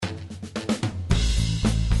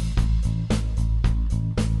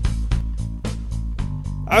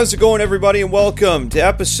How's it going, everybody, and welcome to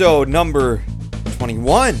episode number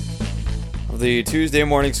 21 of the Tuesday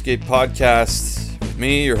Morning Skate Podcast with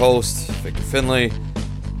me, your host, Victor Finley,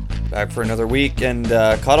 back for another week and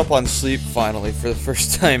caught up on sleep finally for the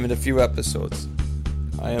first time in a few episodes.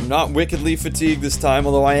 I am not wickedly fatigued this time,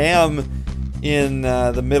 although I am in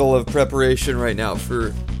the middle of preparation right now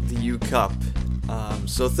for the U Cup.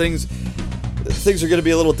 So things are going to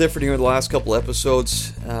be a little different here in the last couple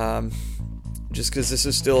episodes. Just because this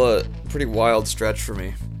is still a pretty wild stretch for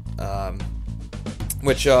me,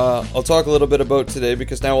 which I'll talk a little bit about today,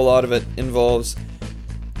 because now a lot of it involves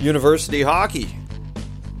university hockey.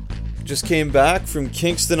 Just came back from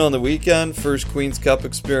Kingston on the weekend, first Queen's Cup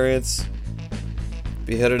experience.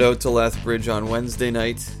 Be headed out to Lethbridge on Wednesday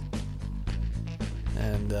night,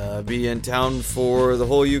 and be in town for the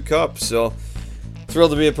whole U Cup, so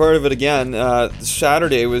thrilled to be a part of it again.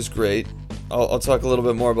 Saturday was great. I'll talk a little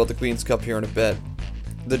bit more about the Queen's Cup here in a bit.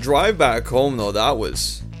 The drive back home, though, that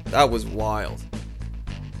was wild.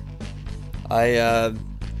 I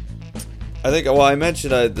think, well, I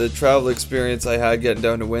mentioned the travel experience I had getting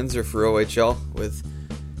down to Windsor for OHL with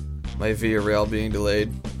my Via Rail being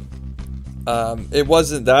delayed. It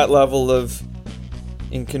wasn't that level of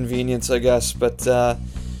inconvenience, I guess, but so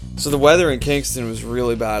the weather in Kingston was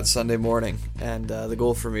really bad Sunday morning, and the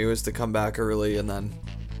goal for me was to come back early and then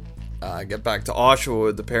get back to Oshawa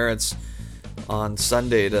with the parents on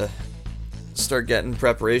Sunday to start getting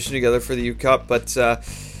preparation together for the U Cup. But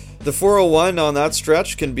the 401 on that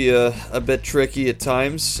stretch can be a bit tricky at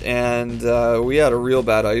times, and we had a real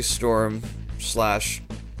bad ice storm /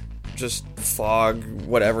 just fog,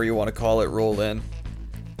 whatever you want to call it, roll in.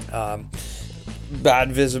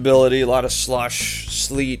 Bad visibility, a lot of slush,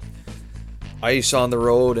 sleet, ice on the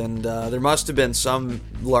road, and there must have been some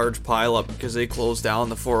large pileup because they closed down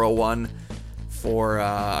the 401 for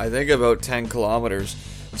I think about 10 kilometers.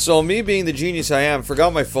 So me being the genius I am,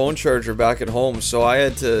 forgot my phone charger back at home, so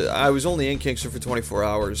I was only in Kingston for 24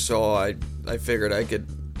 hours, so I figured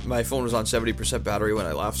my phone was on 70% battery when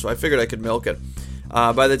I left, so I figured I could milk it.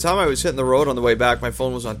 By the time I was hitting the road on the way back, my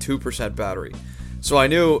phone was on 2% battery. So I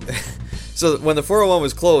knew, so when the 401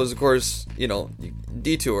 was closed, of course,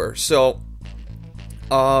 detour, so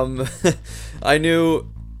I knew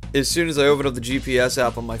as soon as I opened up the GPS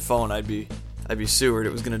app on my phone, I'd be sewered.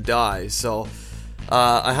 It was gonna die. So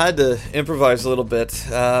I had to improvise a little bit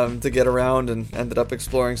to get around, and ended up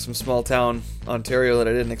exploring some small town Ontario that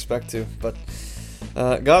I didn't expect to. But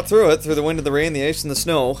got through it, through the wind and the rain, the ice and the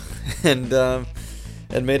snow, and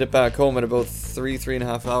made it back home in about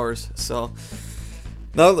 3.5 hours. So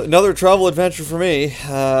another travel adventure for me.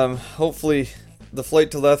 Hopefully the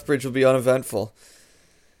flight to Lethbridge will be uneventful.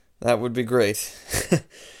 That would be great.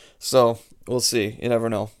 So, we'll see. You never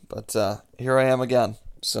know. But here I am again.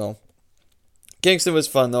 So, Kingston was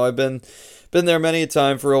fun, though. I've been there many a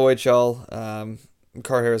time for OHL.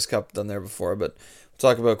 Carl Harris Cup, done there before. But we'll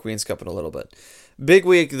talk about Queen's Cup in a little bit. Big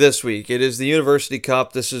week this week. It is the University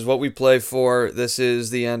Cup. This is what we play for. This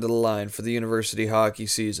is the end of the line for the university hockey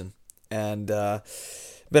season. And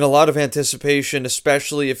been a lot of anticipation,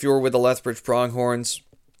 especially if you're with the Lethbridge Pronghorns.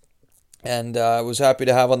 And I was happy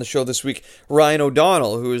to have on the show this week Ryan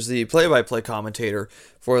O'Donnell, who is the play-by-play commentator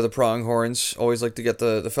for the Pronghorns. Always like to get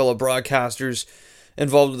the fellow broadcasters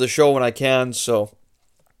involved with the show when I can. So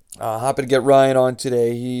happy to get Ryan on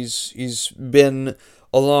today. He's been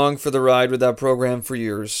along for the ride with that program for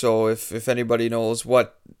years. So if anybody knows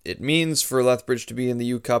what it means for Lethbridge to be in the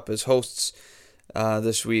U Cup as hosts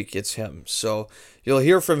this week, it's him. So you'll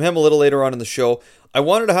hear from him a little later on in the show. I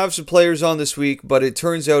wanted to have some players on this week, but it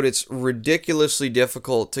turns out it's ridiculously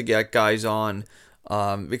difficult to get guys on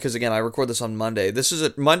because, again, I record this on Monday.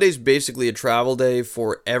 Monday's basically a travel day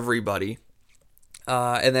for everybody.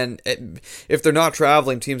 And then if they're not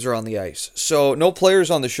traveling, teams are on the ice. So no players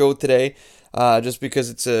on the show today just because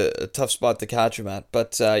it's a tough spot to catch them at.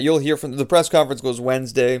 But you'll hear from the press conference goes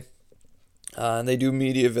Wednesday, and they do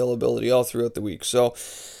media availability all throughout the week. So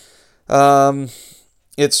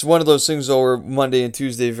it's one of those things, though, where Monday and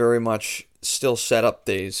Tuesday very much still set up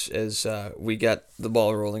days as we get the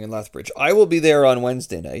ball rolling in Lethbridge. I will be there on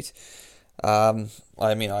Wednesday night. I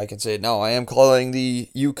can say it now. I am calling the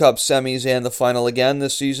U Cup semis and the final again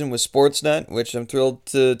this season with Sportsnet, which I'm thrilled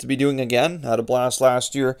to be doing again. Had a blast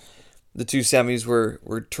last year. The two semis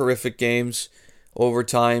were terrific games,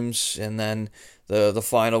 overtimes, and then the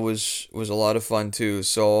final was a lot of fun too.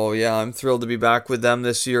 So yeah, I'm thrilled to be back with them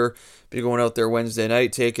this year. Be going out there Wednesday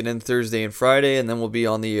night, taking in Thursday and Friday, and then we'll be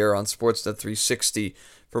on the air on Sportsnet 360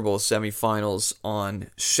 for both semifinals on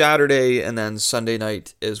Saturday and then Sunday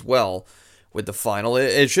night as well, with the final.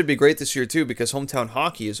 It should be great this year too, because hometown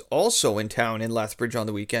hockey is also in town in Lethbridge on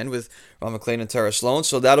the weekend with Ron MacLean and Tara Sloan,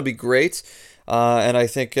 so that'll be great. And I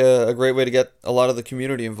think a great way to get a lot of the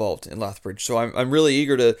community involved in Lethbridge. So I'm really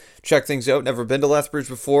eager to check things out. Never been to Lethbridge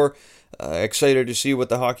before. Excited to see what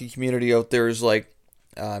the hockey community out there is like,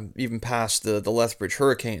 even past the Lethbridge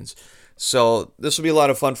Hurricanes. So this will be a lot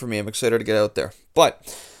of fun for me. I'm excited to get out there.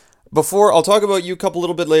 But before, I'll talk about UQup a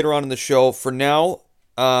little bit later on in the show. For now,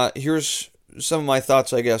 here's some of my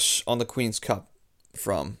thoughts, I guess, on the Queen's Cup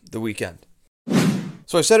from the weekend.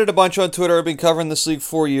 So I said it a bunch on Twitter. I've been covering this league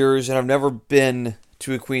 4 years, and I've never been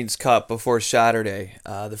to a Queen's Cup before Saturday.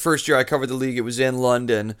 The first year I covered the league, it was in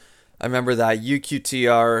London. I remember that,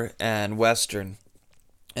 UQTR and Western.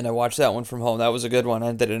 And I watched that one from home. That was a good one. I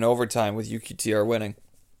ended in overtime with UQTR winning.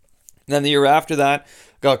 And then the year after that,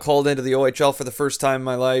 got called into the OHL for the first time in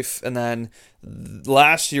my life. And then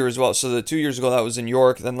last year as well, so the 2 years ago that was in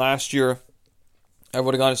York. Then last year, I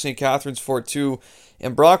would have gone to St. Catharines Fort 2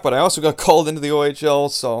 in Brock, but I also got called into the OHL,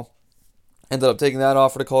 so ended up taking that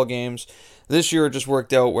offer to call games. This year it just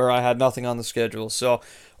worked out where I had nothing on the schedule, so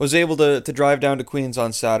was able to drive down to Queens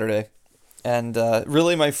on Saturday. And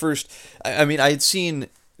really my first, I had seen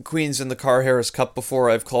Queens in the Carr Harris Cup before.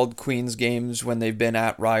 I've called Queens games when they've been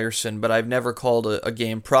at Ryerson, but I've never called a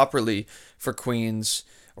game properly for Queens,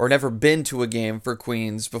 or never been to a game for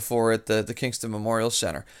Queens before at the Kingston Memorial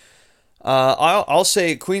Center. I'll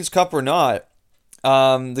say Queen's Cup or not,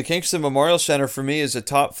 the Kingston Memorial Center for me is a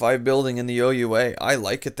top 5 building in the OUA. I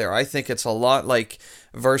like it there. I think it's a lot like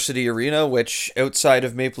Varsity Arena, which outside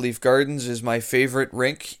of Maple Leaf Gardens is my favorite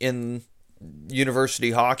rink in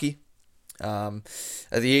university hockey. The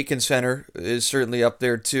Aitken Center is certainly up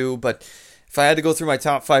there too, but if I had to go through my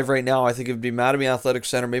top 5 right now, I think it would be Mattamy Athletic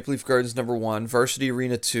Center, Maple Leaf Gardens number 1, Varsity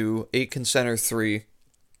Arena 2, Aitken Center 3.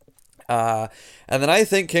 And then I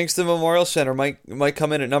think Kingston Memorial Center might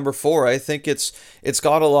come in at number 4. I think it's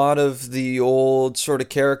got a lot of the old sort of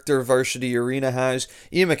character Varsity Arena has.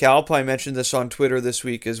 Ian McAlpine mentioned this on Twitter this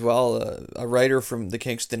week as well, a writer from the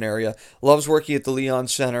Kingston area. Loves working at the Leon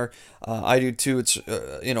Center. I do too. It's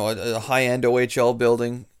a high-end OHL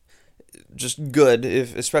building. Just good,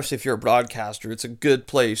 especially if you're a broadcaster. It's a good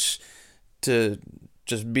place to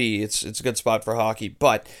just be. It's a good spot for hockey,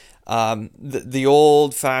 but the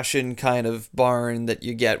old-fashioned kind of barn that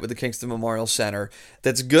you get with the Kingston Memorial Center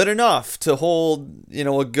that's good enough to hold,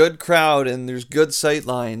 a good crowd, and there's good sight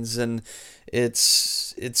lines, and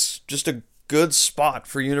it's just a good spot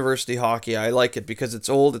for university hockey. I like it because it's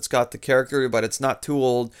old, it's got the character, but it's not too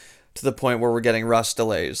old to the point where we're getting rust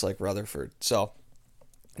delays like Rutherford. So,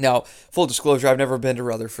 now, full disclosure, I've never been to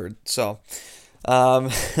Rutherford, so...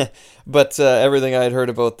 but everything I had heard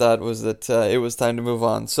about that was that it was time to move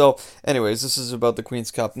on. So anyways, this is about the Queen's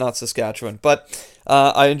Cup, not Saskatchewan. But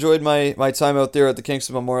I enjoyed my time out there at the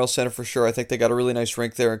Kingston Memorial Center for sure. I think they got a really nice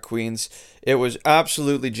rink there in Queens. It was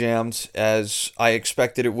absolutely jammed, as I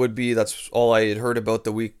expected it would be. That's all I had heard about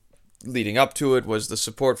the week leading up to it, was the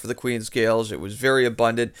support for the Queens Gales. It was very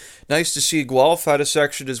abundant. Nice to see Guelph had a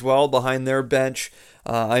section as well behind their bench.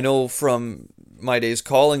 I know from my days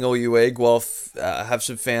calling OUA, Guelph have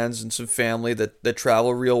some fans and some family that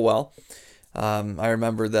travel real well. I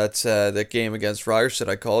remember that game against Ryerson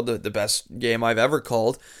I called, the best game I've ever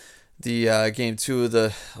called. The game 2 of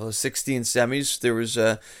the 16 semis, there was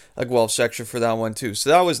a Guelph section for that one too. So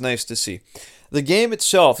that was nice to see. The game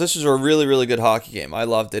itself, this was a really, really good hockey game. I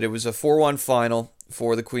loved it. It was a 4-1 final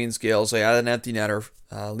for the Queens Gales. They had an empty netter.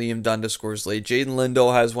 Liam Dundas scores late. Jaden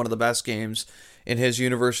Lindo has one of the best games in his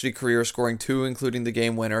university career, scoring 2, including the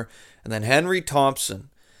game winner. And then Henry Thompson.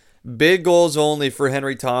 Big goals only for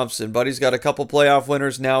Henry Thompson, but he's got a couple playoff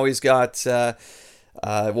winners. Now he's got,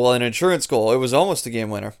 an insurance goal. It was almost a game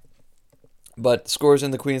winner. But scores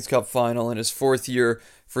in the Queen's Cup final in his 4th year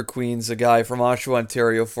for Queens, a guy from Oshawa,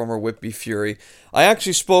 Ontario, former Whitby Fury. I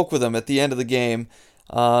actually spoke with him at the end of the game.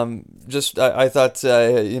 I thought,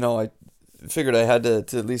 I figured I had to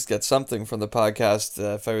at least get something from the podcast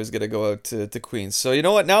if I was going to go out to Queens. So you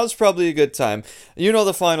know what? Now is probably a good time. You know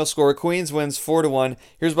the final score. Queens wins 4-1.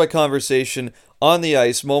 Here's my conversation on the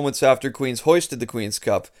ice moments after Queens hoisted the Queen's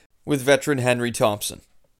Cup with veteran Henry Thompson.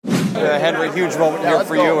 Henry, huge moment here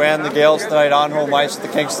for you and the Gales tonight on home ice at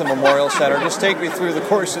the Kingston Memorial Center. Just take me through the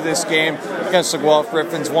course of this game against the Guelph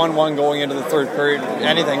Griffins, 1-1 going into the 3rd period.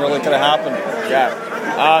 Anything really could have happened.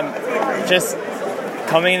 Yeah. Just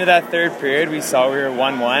coming into that 3rd period, we saw we were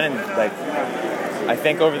 1-1, and I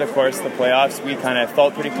think over the course of the playoffs, we kind of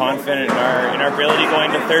felt pretty confident in our ability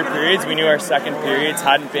going to 3rd periods. We knew our 2nd periods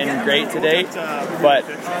hadn't been great to date, but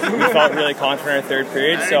we felt really confident in our 3rd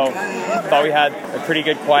period, so thought we had a pretty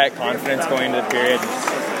good quiet confidence going into the period.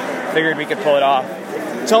 figured we could pull it off.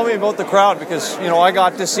 Tell me about the crowd, because I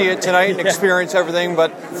got to see it tonight and experience everything,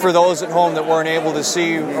 but for those at home that weren't able to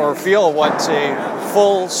see or feel what a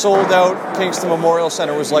full sold-out Kingston Memorial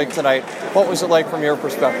Centre was like tonight, what was it like from your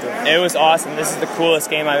perspective? It was awesome. This is the coolest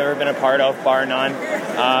game I've ever been a part of, bar none.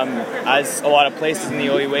 As a lot of places in the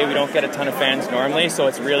OUA, we don't get a ton of fans normally, so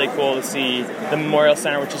it's really cool to see the Memorial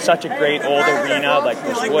Centre, which is such a great old arena. Like,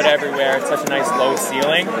 there's wood everywhere. It's such a nice low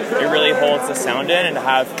ceiling. It really holds the sound in, and to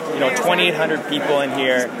have 2,800 people in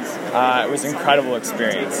here, it was an incredible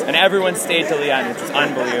experience. And everyone stayed till the end, which was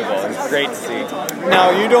unbelievable. It was great to see.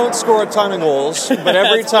 Now, you don't score a ton of goals, but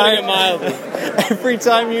every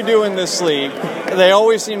time you do in this league, they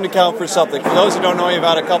always seem to count for something. For those who don't know, you've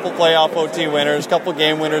had a couple playoff OT winners, a couple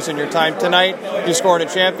game winners in your time. Tonight, you scored a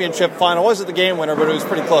championship final. It wasn't the game winner, but it was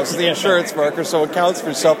pretty close. It's the insurance marker, so it counts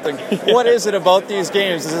for something. What is it about these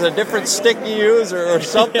games? Is it a different stick you use or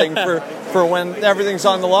something for when everything's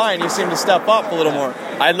on the line? You seem to step up a little more.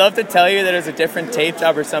 I'd love to tell you that it's a different tape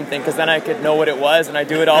job or something, because then I could know what it was, and I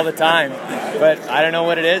do it all the time. But I don't know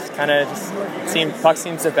what it is. Kind of just puck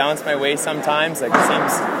seems to bounce my way sometimes. Like,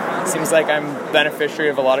 it seems like I'm beneficiary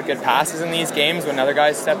of a lot of good passes in these games when other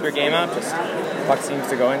guys step their game up. Just puck seems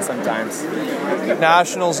to go in sometimes.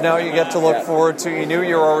 Nationals now you get to look forward to. You knew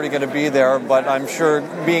you were already going to be there, but I'm sure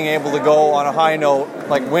being able to go on a high note,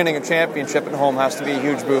 like winning a championship at home, has to be a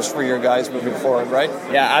huge boost for your guys moving forward, right?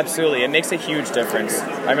 Yeah, absolutely. It makes a huge difference.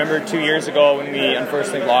 I remember 2 years ago when we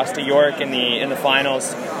unfortunately lost to York in the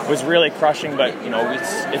finals. It was really crushing, but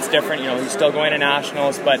it's different. He's still going to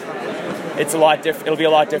nationals, but it's a lot different. It'll be a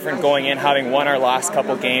lot different going in, having won our last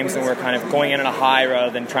couple games, and we're kind of going in on a high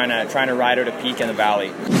rather than trying to ride out a peak in the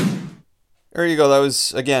valley. There you go. That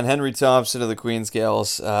was, again, Henry Thompson of the Queens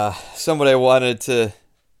Gales. Somebody I wanted to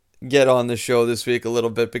get on the show this week a little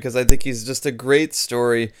bit, because I think he's just a great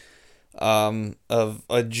story of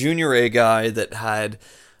a junior A guy that had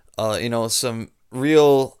some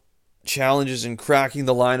real challenges in cracking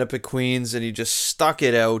the lineup at Queens, and he just stuck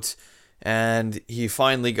it out, and he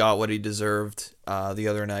finally got what he deserved the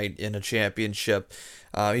other night in a championship.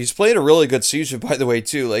 He's played a really good season, by the way,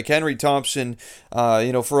 too. Like Henry Thompson,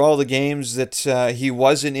 for all the games that he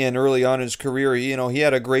wasn't in early on in his career, he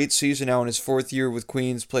had a great season now in his fourth year with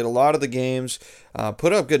Queens, played a lot of the games,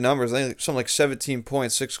 put up good numbers, I think something like 17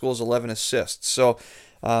 points, 6 goals, 11 assists. So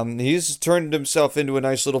he's turned himself into a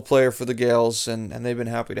nice little player for the Gales, and they've been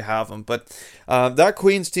happy to have him. But that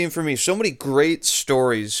Queens team, for me, so many great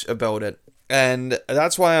stories about it. And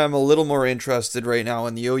that's why I'm a little more interested right now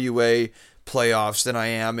in the OUA playoffs than I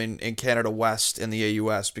am in Canada West and the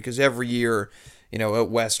AUS, because every year, at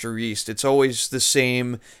West or East, it's always the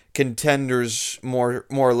same contenders, more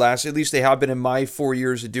or less. At least they have been in my 4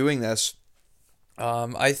 years of doing this.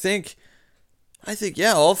 I think,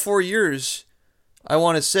 all 4 years, I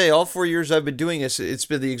want to say, all 4 years I've been doing this, it's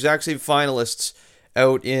been the exact same finalists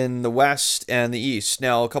out in the West and the East.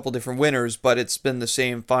 Now, a couple different winners, but it's been the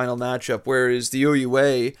same final matchup, whereas the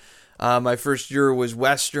OUA, my first year was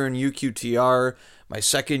Western UQTR. My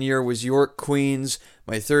second year was York Queens.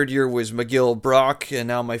 My third year was McGill Brock. And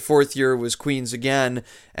now my fourth year was Queens again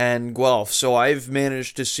and Guelph. So I've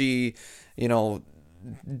managed to see,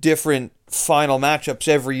 different final matchups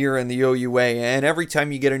every year in the OUA. And every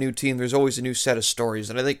time you get a new team, there's always a new set of stories.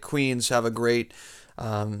 And I think Queens have a great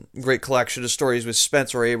collection of stories, with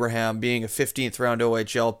Spencer Abraham being a 15th round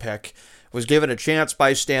OHL pick. Was given a chance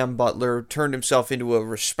by Stan Butler, turned himself into a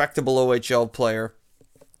respectable OHL player.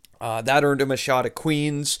 That earned him a shot at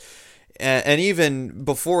Queens. And even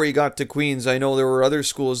before he got to Queens, I know there were other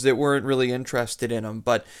schools that weren't really interested in him,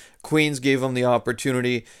 but Queens gave him the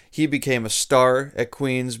opportunity. He became a star at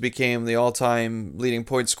Queens, became the all-time leading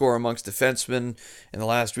point scorer amongst defensemen in the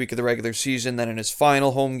last week of the regular season. Then in his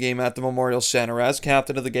final home game at the Memorial Centre, as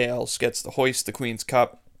captain of the Gales, gets to hoist the Queens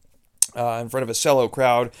Cup in front of a sellout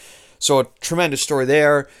crowd. So a tremendous story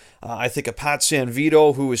there. I think of Pat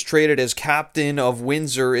Sanvito, who was traded as captain of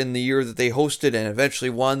Windsor in the year that they hosted and eventually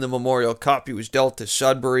won the Memorial Cup. He was dealt to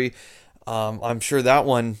Sudbury. I'm sure that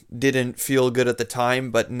one didn't feel good at the time,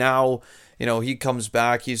 but now, he comes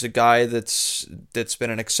back. He's a guy that's been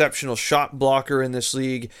an exceptional shot blocker in this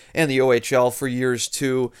league and the OHL for years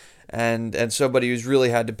too, and somebody who's really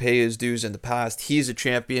had to pay his dues in the past. He's a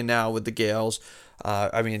champion now with the Gales.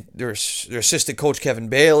 Their assistant coach, Kevin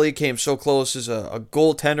Bailey, came so close as a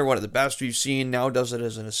goaltender, one of the best we've seen, now does it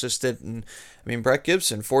as an assistant. And Brett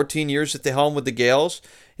Gibson, 14 years at the helm with the Gales.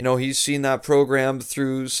 He's seen that program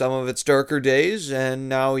through some of its darker days, and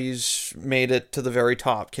now he's made it to the very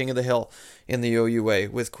top, king of the hill in the OUA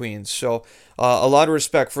with Queens. So a lot of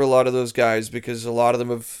respect for a lot of those guys, because a lot of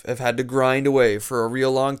them have had to grind away for a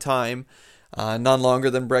real long time. none longer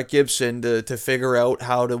than Brett Gibson to figure out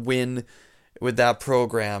how to win with that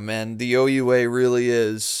program. And the OUA really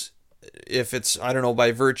is, if it's, I don't know,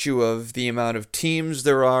 by virtue of the amount of teams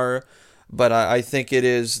there are, but I think it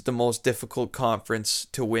is the most difficult conference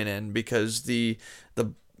to win in, because the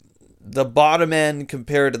bottom end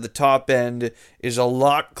compared to the top end is a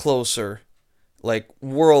lot closer, like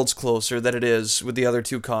worlds closer, than it is with the other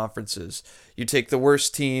two conferences. You take the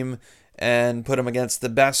worst team and put them against the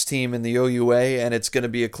best team in the OUA, and it's going to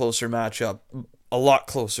be a closer matchup, a lot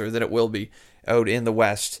closer than it will be out in the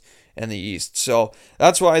West and the East. So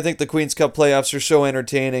that's why I think the Queen's Cup playoffs are so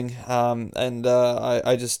entertaining, and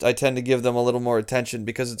I tend to give them a little more attention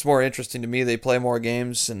because it's more interesting to me. They play more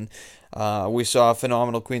games, and we saw a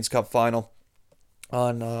phenomenal Queen's Cup final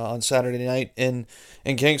on Saturday night in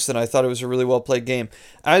Kingston. I thought it was a really well played game.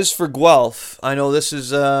 As for Guelph, I know this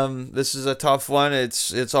is a tough one.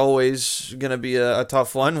 It's always gonna be a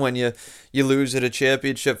tough one when you lose at a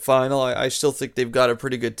championship final. I still think they've got a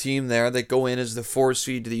pretty good team there. They go in as the 4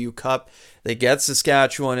 seed to the U Cup. They get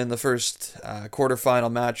Saskatchewan in the first quarterfinal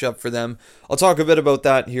matchup for them. I'll talk a bit about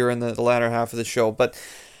that here in the latter half of the show, but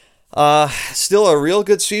still a real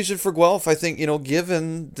good season for Guelph. I think,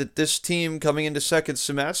 given that this team coming into second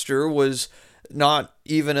semester was not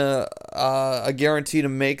even a guarantee to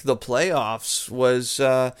make the playoffs, was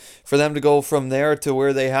for them to go from there to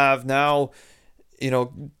where they have now,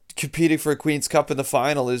 competing for a Queen's Cup in the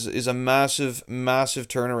final is a massive, massive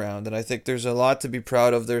turnaround. And I think there's a lot to be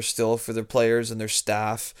proud of there still for their players and their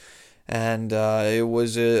staff. And it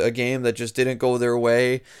was a game that just didn't go their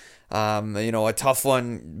way. A tough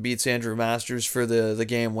one beats Andrew Masters for the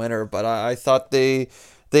game winner, but I thought they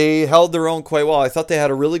held their own quite well. I thought they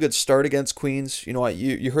had a really good start against Queens.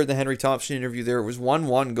 You heard the Henry Thompson interview there. It was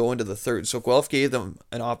 1-1 going to the third, so Guelph gave them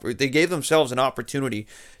they gave themselves an opportunity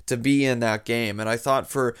to be in that game. And I thought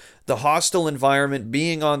for the hostile environment,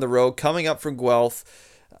 being on the road, coming up from Guelph,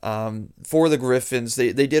 for the Griffins,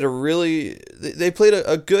 they did they played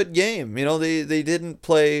a good game. They didn't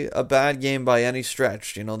play a bad game by any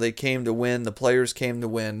stretch. They came to win. The players came to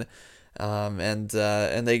win, and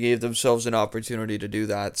they gave themselves an opportunity to do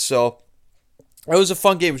that. So it was a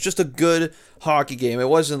fun game. It was just a good hockey game. It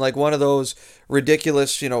wasn't like one of those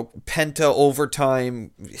ridiculous, penta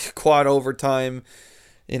overtime, quad overtime,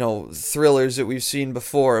 thrillers that we've seen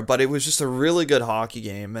before, but it was just a really good hockey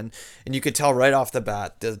game, and you could tell right off the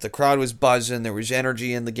bat the crowd was buzzing. There was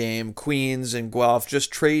energy in the game. Queens and Guelph just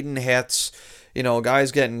trading hits,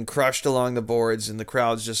 guys getting crushed along the boards, and the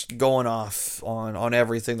crowd's just going off on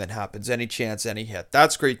everything that happens, any chance, any hit.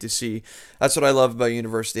 That's great to see. That's what I love about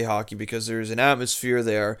university hockey, because there's an atmosphere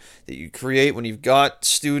there that you create when you've got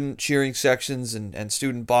student cheering sections and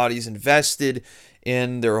student bodies invested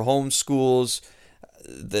in their home schools.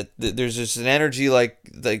 That there's just an energy like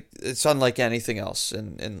it's unlike anything else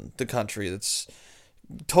in the country. That's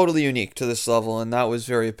totally unique to this level, and that was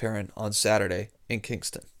very apparent on Saturday in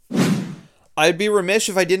Kingston. I'd be remiss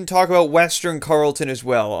if I didn't talk about Western Carleton as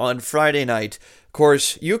well on Friday night. Of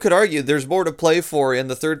course, you could argue there's more to play for in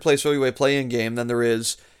the third place OUA play-in game than there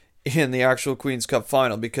is in the actual Queen's Cup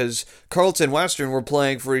final, because Carleton Western were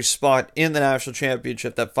playing for a spot in the national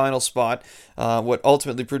championship, that final spot, what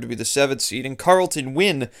ultimately proved to be the 7th seed, and Carleton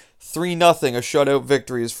win 3-0, a shutout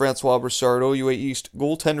victory as Francois Broussard, OUA East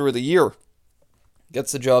goaltender of the year,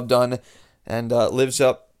 gets the job done and lives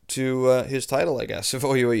up to his title, I guess, of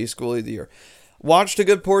OUA East goalie of the year. Watched a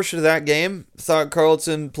good portion of that game. Thought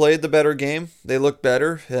Carleton played the better game. They looked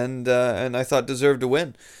better, and I thought deserved to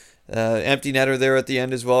win. Empty netter there at the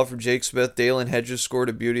end as well from Jake Smith. Dalen Hedges scored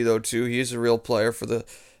a beauty though too. He's a real player for the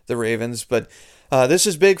Ravens. But this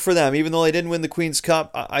is big for them. Even though they didn't win the Queen's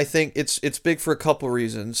Cup, I think it's big for a couple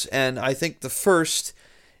reasons. And I think the first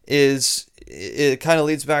is it kind of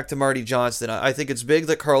leads back to Marty Johnston. I think it's big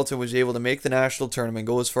that Carleton was able to make the national tournament,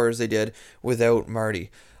 go as far as they did without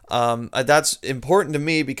Marty. That's important to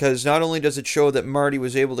me because not only does it show that Marty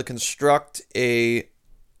was able to construct a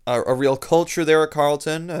real culture there at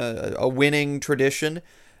Carleton, a winning tradition,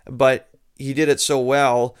 but he did it so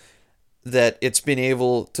well that it's been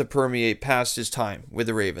able to permeate past his time with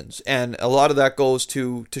the Ravens. And a lot of that goes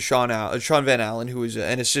to Sean Van Allen, who is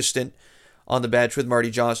an assistant on the bench with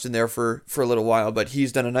Marty Johnston there for a little while, but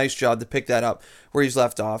he's done a nice job to pick that up where he's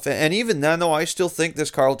left off. And even then, though, I still think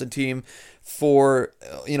this Carleton team, for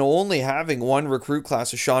only having one recruit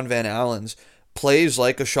class of Sean Van Allen's, plays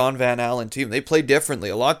like a Sean Van Allen team. They play differently,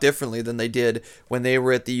 a lot differently than they did when they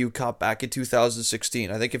were at the U Cup back in 2016.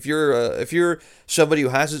 I think if you're somebody who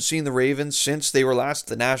hasn't seen the Ravens since they were last at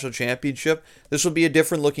the national championship, this will be a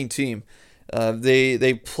different looking team.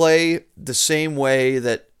 They play the same way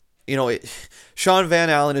that Sean Van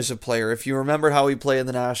Allen is a player. If you remember how he played in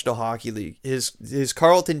the National Hockey League, his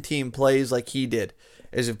Carleton team plays like he did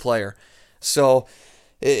as a player. So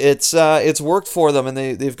it's worked for them, and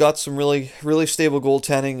they've got some really really stable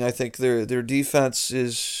goaltending. I think their defense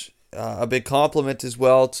is a big compliment as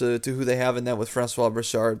well to who they have in net with Francois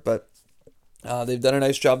Brassard. But they've done a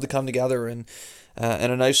nice job to come together, and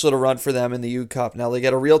a nice little run for them in the U Cup. Now they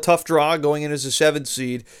get a real tough draw going in as a 7th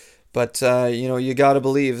seed. But, you got to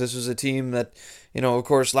believe this was a team that, of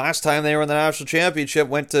course, last time they were in the national championship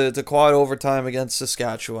went to quad overtime against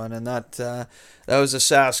Saskatchewan. And that was a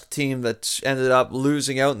Sask team that ended up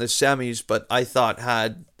losing out in the semis, but I thought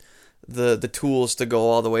had the tools to go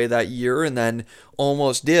all the way that year, and then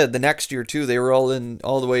almost did the next year, too. They were all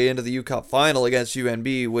the way into the U Cup final against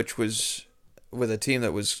UNB, which was with a team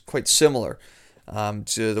that was quite similar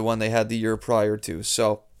to the one they had the year prior to.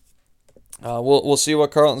 So we'll see what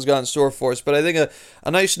Carleton's got in store for us, but I think a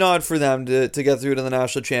nice nod for them to get through to the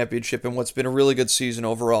national championship and what's been a really good season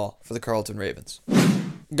overall for the Carleton Ravens.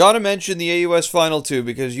 Got to mention the AUS Final too,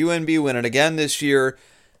 because UNB win it again this year.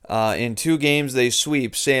 In 2 games they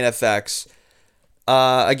sweep St. FX.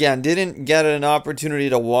 Again, didn't get an opportunity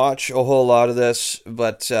to watch a whole lot of this,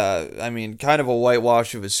 but kind of a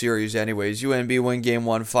whitewash of a series anyways. UNB win game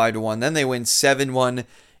 1 5-1, then they win 7-1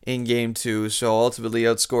 in game 2, so ultimately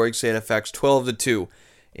outscoring St. FX 12-2,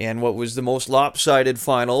 and what was the most lopsided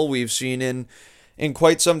final we've seen in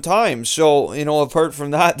quite some time. So, apart from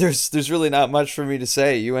that, there's really not much for me to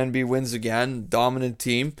say. UNB wins again, dominant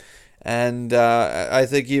team, and I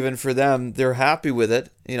think even for them, they're happy with it.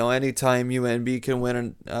 Anytime UNB can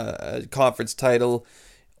win a conference title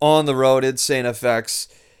on the road at St. FX,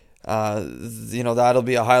 that'll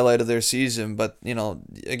be a highlight of their season. But,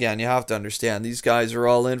 again, you have to understand, these guys are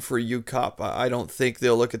all in for a U Cup. I don't think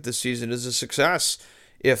they'll look at this season as a success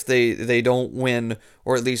if they don't win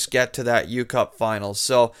or at least get to that U Cup final.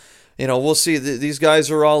 So, we'll see. These guys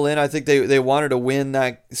are all in. I think they wanted to win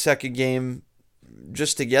that second game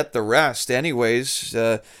just to get the rest anyways.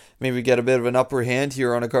 Maybe get a bit of an upper hand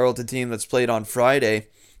here on a Carleton team that's played on Friday,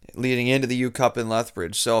 leading into the U Cup in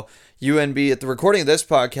Lethbridge. So UNB, at the recording of this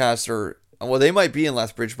podcast, they might be in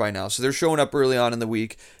Lethbridge by now. So they're showing up early on in the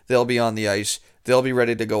week. They'll be on the ice. They'll be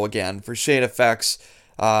ready to go again. For St. FX,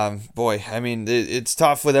 it's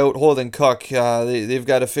tough without Holden Cook. They've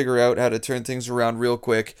got to figure out how to turn things around real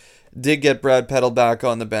quick. Did get Brad Peddle back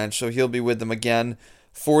on the bench, so he'll be with them again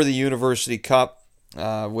for the University Cup,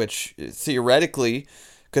 which theoretically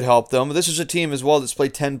could help them. This is a team as well that's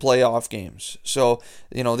played 10 playoff games. So,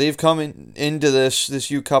 they've come into this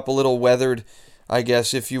U Cup a little weathered, I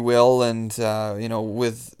guess, if you will. And,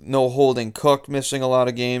 with no Holden Cook, missing a lot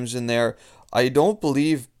of games in there. I don't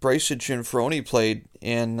believe Bryson Cinfroni played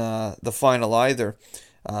in the final either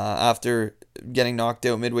after getting knocked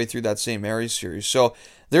out midway through that St. Mary's series. So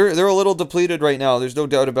they're a little depleted right now. There's no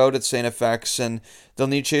doubt about it, St. FX, and they'll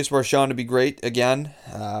need Chase Marchand to be great again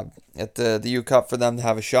at the U Cup for them to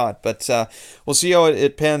have a shot. But we'll see how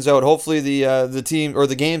it pans out. Hopefully the team or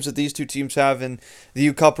the games that these two teams have in the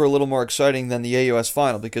U Cup are a little more exciting than the AUS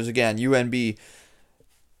final, because again, UNB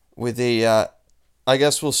with a I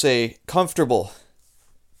guess we'll say comfortable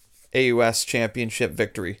AUS championship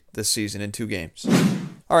victory this season in 2 games.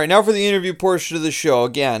 All right, now for the interview portion of the show.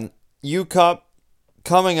 Again, U Cup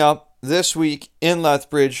coming up this week in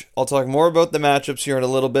Lethbridge. I'll talk more about the matchups here in a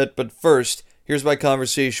little bit, but first, here's my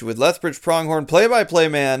conversation with Lethbridge Pronghorn play-by-play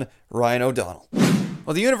man Ryan O'Donnell.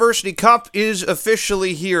 Well, the University Cup is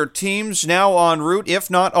officially here. Teams now en route, if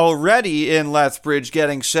not already in Lethbridge,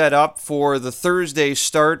 getting set up for the Thursday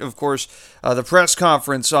start. Of course, the press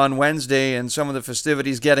conference on Wednesday and some of the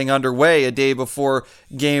festivities getting underway a day before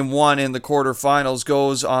Game 1 in the quarterfinals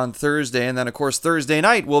goes on Thursday. And then, of course, Thursday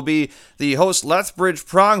night will be the host Lethbridge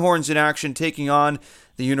Pronghorns in action, taking on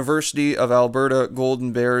the University of Alberta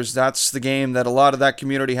Golden Bears. That's the game that a lot of that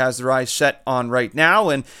community has their eyes set on right now.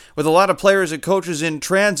 And with a lot of players and coaches in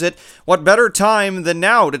transit, what better time than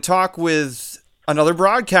now to talk with another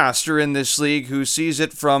broadcaster in this league who sees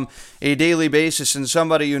it from a daily basis, and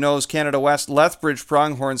somebody who knows Canada West Lethbridge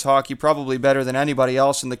Pronghorns hockey probably better than anybody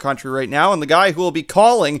else in the country right now, and the guy who will be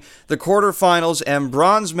calling the quarterfinals and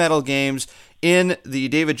bronze medal games in the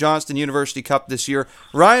David Johnston University Cup this year.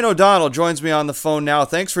 Ryan O'Donnell joins me on the phone now.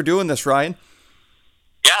 Thanks for doing this, Ryan.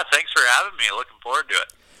 Yeah, thanks for having me. Looking forward to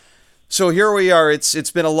it. So here we are.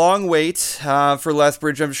 It's been a long wait for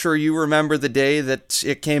Lethbridge. I'm sure you remember the day that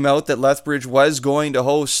it came out that Lethbridge was going to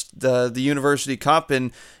host the University Cup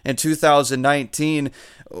in 2019.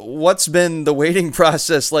 What's been the waiting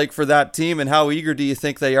process like for that team, and how eager do you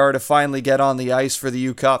think they are to finally get on the ice for the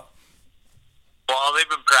U Cup? Well,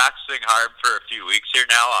 they've been practicing hard for a few weeks here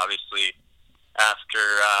now, obviously, after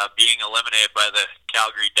being eliminated by the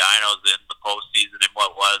Calgary Dinos in the postseason in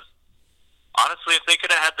what was, honestly, if they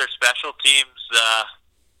could have had their special teams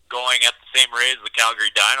going at the same rate as the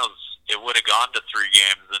Calgary Dinos, it would have gone to 3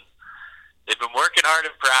 games. And they've been working hard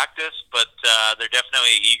in practice, but they're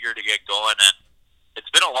definitely eager to get going. And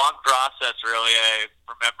it's been a long process, really. I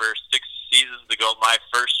remember 6 seasons ago, my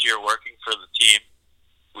first year working for the team,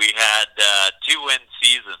 we had 2-win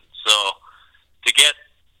seasons. So to get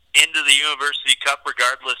into the University Cup,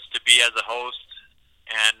 regardless, to be as a host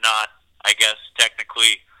and not, I guess,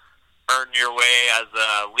 technically earn your way as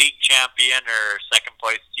a league champion or second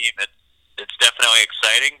place team, it's definitely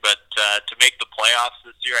exciting. But to make the playoffs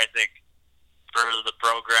this year, I think for the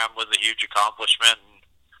program was a huge accomplishment. And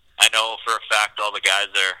I know for a fact all the guys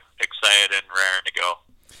are excited and raring to go.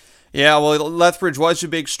 Yeah, well, Lethbridge was a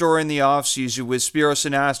big story in the offseason with Spiros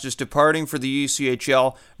Anastas departing for the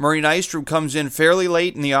ECHL. Murray Nystrom comes in fairly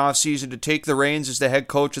late in the offseason to take the reins as the head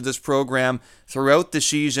coach of this program throughout the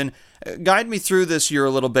season. Guide me through this year a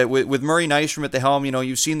little bit with Murray Nystrom at the helm. You know,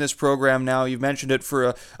 you've seen this program now. You've mentioned it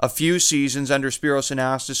for a few seasons under Spiros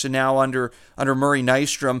Anastas and now under Murray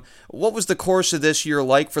Nystrom. What was the course of this year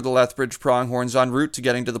like for the Lethbridge Pronghorns en route to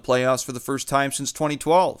getting to the playoffs for the first time since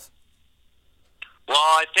 2012? Well,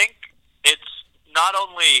 I think it's not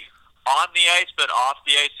only on the ice but off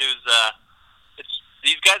the ice.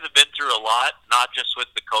 These guys have been through a lot, not just with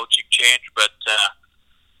the coaching change, but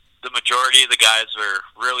the majority of the guys were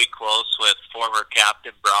really close with former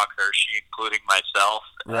captain Brock Hershey, including myself.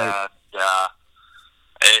 Right. And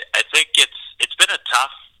I think it's been a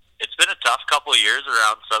tough couple of years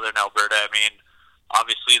around Southern Alberta. I mean,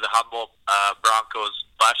 obviously the Humboldt Broncos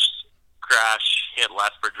bus crash hit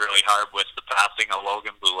Lethbridge really hard with the passing of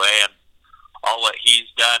Logan Boulet and all what he's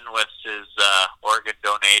done with his organ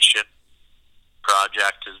donation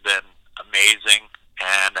project has been amazing.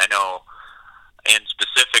 And I know, and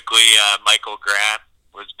specifically, Michael Grant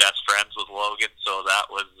was best friends with Logan, so that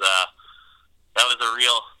was a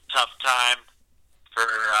real tough time for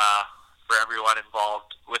everyone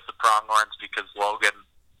involved with the Pronghorns because Logan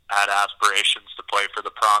had aspirations to play for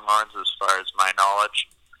the Pronghorns, as far as my knowledge.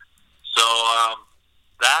 So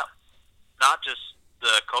that, not just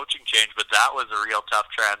the coaching change, but that was a real tough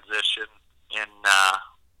transition in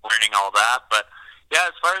learning all that. But yeah,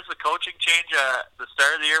 as far as the coaching change, the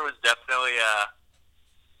start of the year was definitely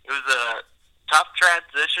it was a tough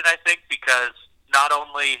transition, I think, because not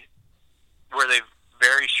only were they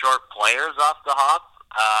very short players off the hop,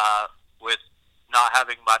 with not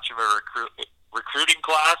having much of a recruiting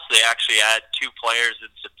class, they actually had 2 players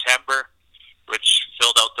in September, which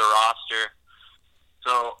filled out the roster.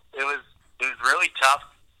 So it was really tough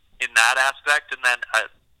in that aspect, and then an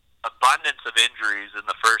abundance of injuries in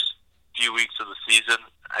the first few weeks of the season.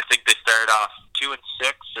 I think they started off 2-6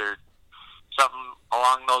 or something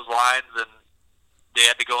along those lines, and they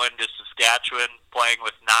had to go into Saskatchewan playing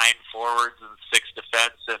with 9 forwards and 6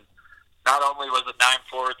 defense. And not only was it 9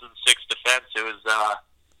 forwards and 6 defense, it wasn't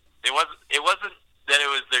that it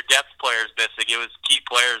was their depth players missing; it was key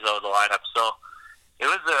players out of the lineup. So it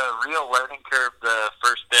was a real learning curve the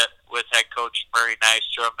first bit with head coach Murray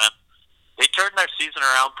Nystrom, and they turned their season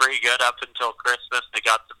around pretty good up until Christmas. They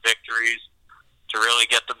got some victories to really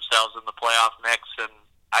get themselves in the playoff mix, and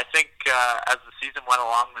I think as the season went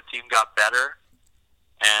along, the team got better,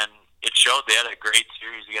 and it showed. They had a great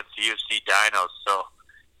series against the UFC Dinos, so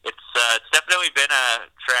it's definitely been a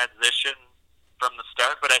transition from the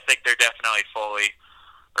start, but I think they're definitely fully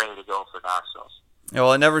ready to go for nationals.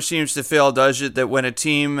 Well, it never seems to fail, does it, that when a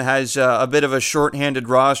team has a bit of a short-handed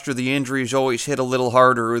roster, the injuries always hit a little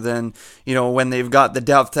harder than, you know, when they've got the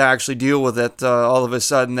depth to actually deal with it. All of a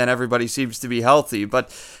sudden, then everybody seems to be healthy. But,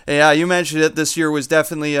 yeah, you mentioned it. This year was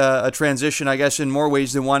definitely a transition, I guess, in more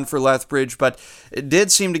ways than one for Lethbridge. But it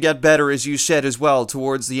did seem to get better, as you said, as well,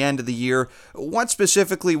 towards the end of the year. What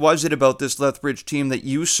specifically was it about this Lethbridge team that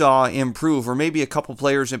you saw improve, or maybe a couple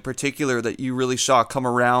players in particular that you really saw come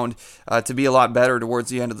around to be a lot better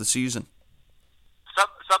towards the end of the season? Some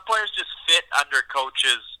players just fit under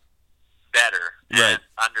coaches better, right, and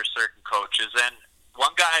under certain coaches. And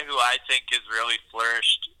one guy who I think has really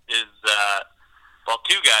flourished is,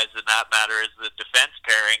 two guys in that matter, is the defense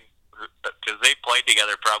pairing, because they played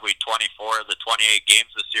together probably 24 of the 28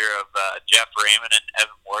 games this year, of Jeff Raymond and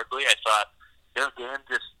Evan Wardley. I thought their game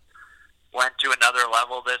just went to another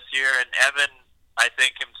level this year, and Evan, I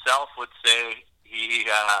think himself would say he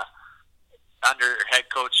under head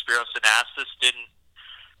coach Spiros Anastas didn't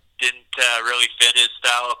really fit his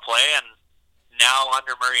style of play, and now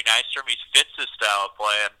under Murray Nystrom he fits his style of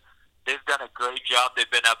play. And they've done a great job. They've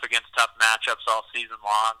been up against tough matchups all season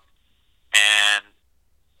long, and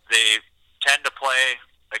they tend to play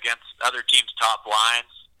against other teams' top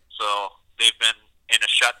lines. So they've been in a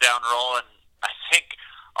shutdown role, and I think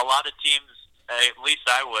a lot of teams, at least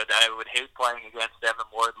I would hate playing against Evan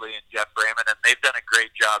Wardley and Jeff Raymond, and they've done a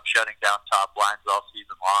great job shutting down top lines all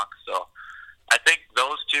season long. So I think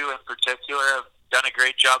those two in particular have done a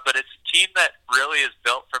great job, but it's a team that really is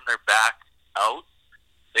built from their back out.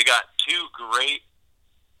 They got three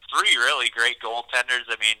really great goaltenders.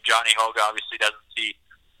 I mean, Johnny Hogue obviously doesn't see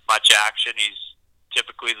much action. He's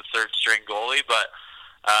typically the third-string goalie, but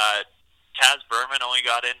Taz Berman only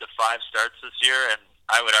got into 5 starts this year, and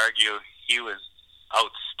I would argue he was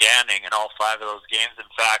outstanding in all 5 of those games. In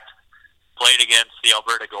fact, played against the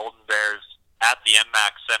Alberta Golden Bears at the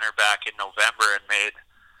MMAC Center back in November and made,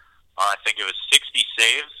 I think it was 60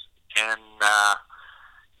 saves in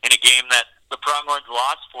a game that the Pronghorns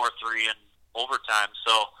lost 4-3 in overtime.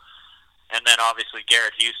 So, and then obviously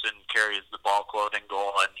Garrett Houston carries the ball quote in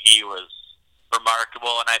goal, and he was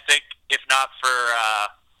remarkable. And I think if not for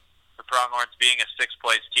the Pronghorns being a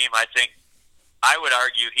 6th-place team, I would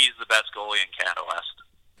argue he's the best goalie in Canada West.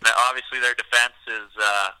 Now, obviously, their defense is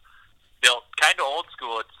built kind of old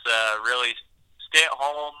school. It's really stay at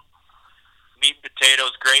home, meat and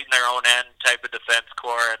potatoes, great in their own end type of defense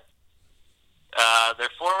core. And their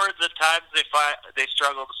forwards at times they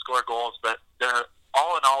struggle to score goals, but they're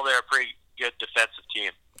all in all they're a pretty good defensive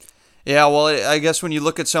team. Yeah, well, I guess when you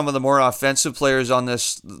look at some of the more offensive players on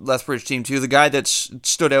this Lethbridge team too, the guy that's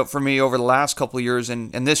stood out for me over the last couple of years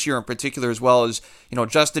and this year in particular as well is,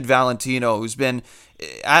 Justin Valentino, who's been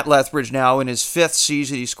at Lethbridge now in his 5th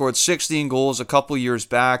season. He scored 16 goals a couple of years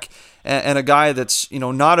back, and a guy that's,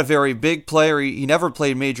 not a very big player. He never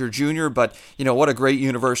played major junior, but, what a great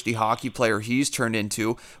university hockey player he's turned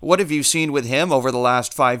into. What have you seen with him over the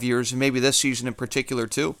last 5 years and maybe this season in particular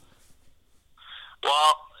too?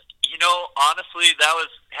 Well, honestly, that was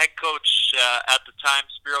head coach at the time,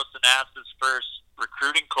 Spiros Anastas' first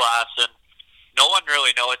recruiting class, and no one really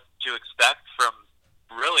knew what to expect from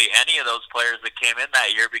really any of those players that came in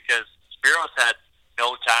that year because Spiros had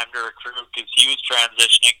no time to recruit because he was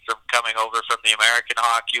transitioning from coming over from the American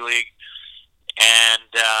Hockey League,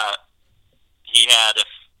 and he had,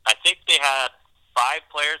 I think they had 5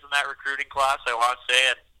 players in that recruiting class, I want to say,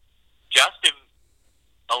 and Justin,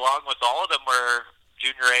 along with all of them, were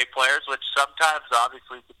junior A players, which sometimes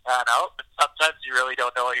obviously can pan out, but sometimes you really don't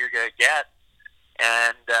know what you're going to get.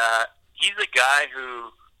 And he's a guy who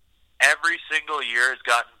every single year has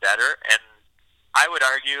gotten better, and I would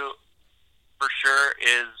argue for sure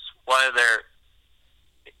is one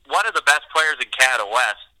of the best players in Canada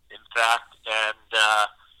West, in fact. And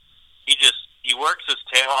he works his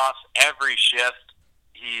tail off every shift.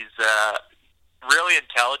 He's a really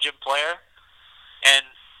intelligent player, and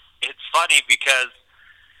it's funny because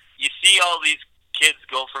you see all these kids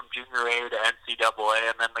go from junior A to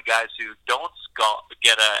NCAA, and then the guys who don't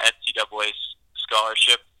get a NCAA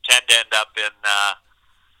scholarship tend to end up in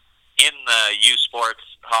the U Sports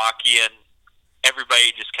hockey, and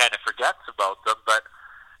everybody just kind of forgets about them. But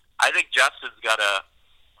I think Justin's got a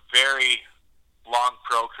very long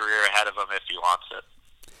pro career ahead of him if he wants it.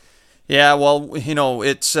 Yeah, well,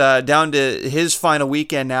 it's down to his final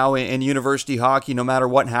weekend now in university hockey, no matter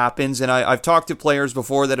what happens. And I've talked to players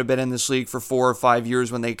before that have been in this league for 4 or 5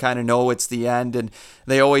 years when they kind of know it's the end. And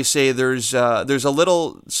they always say there's a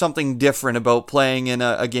little something different about playing in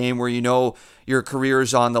a game where your career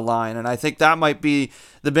is on the line. And I think that might be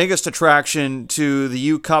the biggest attraction to the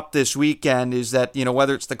U Cup this weekend is that,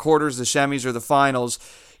 whether it's the quarters, the semis, or the finals,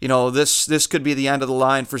 this could be the end of the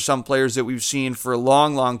line for some players that we've seen for a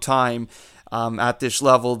long, long time at this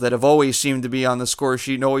level that have always seemed to be on the score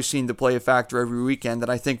sheet and always seemed to play a factor every weekend.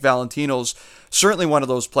 And I think Valentino's certainly one of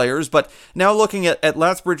those players. But now looking at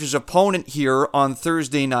Lethbridge's opponent here on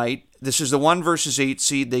Thursday night, this is the 1 versus 8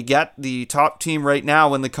 seed. They get the top team right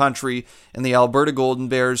now in the country in the Alberta Golden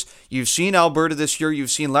Bears. You've seen Alberta this year. You've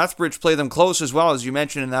seen Lethbridge play them close as well, as you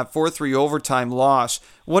mentioned in that 4-3 overtime loss.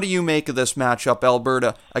 What do you make of this matchup,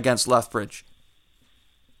 Alberta against Lethbridge?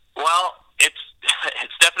 Well,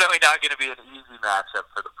 it's definitely not going to be an easy matchup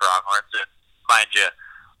for the Pronghorns. And mind you,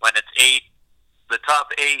 when it's the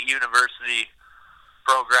top 8 university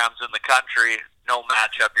programs in the country, no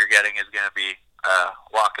matchup you're getting is going to be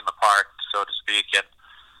walk in the park, so to speak. And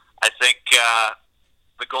I think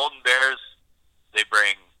the Golden Bears, they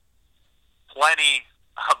bring plenty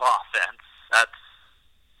of offense. That's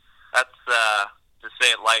to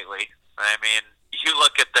say it lightly. I mean, you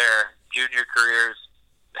look at their junior careers,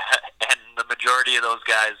 and the majority of those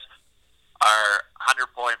guys are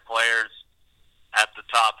 100-point players at the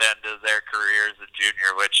top end of their careers in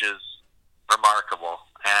junior, which is remarkable.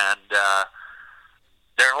 And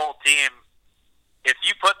their whole team, if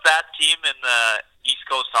you put that team in the East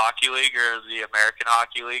Coast Hockey League or the American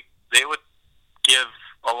Hockey League, they would give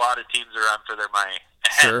a lot of teams a run for their money.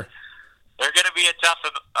 Sure. They're going to be a tough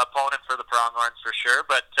opponent for the Pronghorns for sure,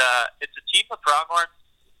 but it's a team the Pronghorns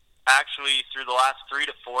actually through the last 3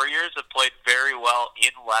 to 4 years have played very well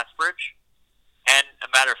in Lethbridge. And a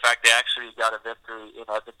matter of fact, they actually got a victory in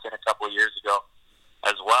Edmonton a couple of years ago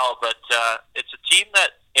as well. But it's a team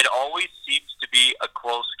that it always seems to be a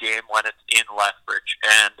close game when it's in Lethbridge.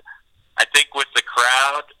 And I think with the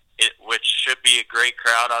crowd, which should be a great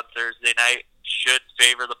crowd on Thursday night, should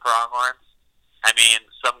favor the Pronghorns. I mean,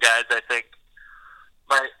 some guys I think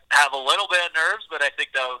might have a little bit of nerves, but I think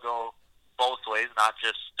that will go both ways, not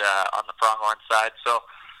just on the Pronghorn side. So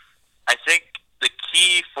I think the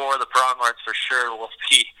key for the Pronghorns for sure will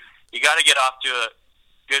be you got to get off to a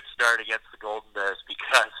good start against the Golden Bears,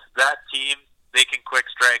 because that team, they can quick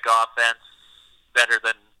strike offense better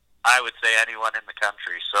than I would say anyone in the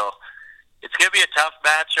country. So it's going to be a tough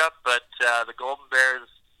matchup, but the Golden Bears,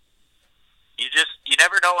 you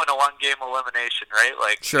never know in a one-game elimination, right?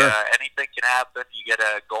 Like, sure. Anything can happen. You get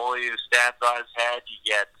a goalie who stands on his head. You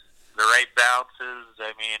get the right bounces.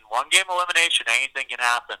 I mean, one-game elimination, anything can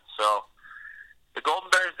happen. So the Golden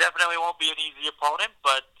Bears definitely won't be an easy opponent,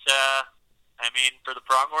 but, I mean, for the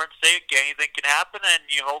Pronghorns' sake, anything can happen, and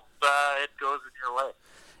you hope it goes in your way.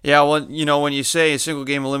 Yeah, well, when you say a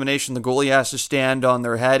single-game elimination, the goalie has to stand on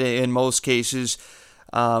their head in most cases.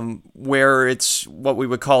 Where it's what we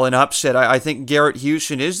would call an upset. I think Garrett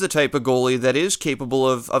Houston is the type of goalie that is capable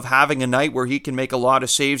of having a night where he can make a lot of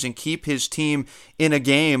saves and keep his team in a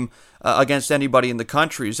game against anybody in the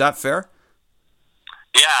country. Is that fair?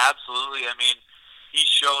 Yeah, absolutely. I mean, he's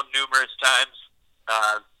shown numerous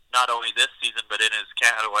times, not only this season, but in his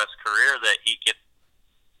Canada West career, that he can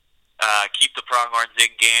keep the Pronghorns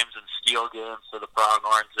in games and steal games for the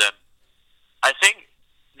Pronghorns. And I think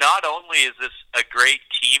not only is this a great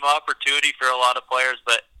team opportunity for a lot of players,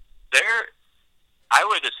 but I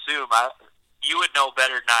would assume, you would know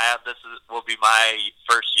better than I have, will be my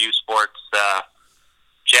first U Sports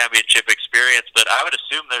championship experience, but I would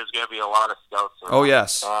assume there's going to be a lot of scouts around. Oh,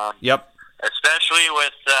 yes. Yep. Especially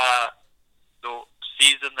with the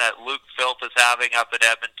season that Luke Philp is having up in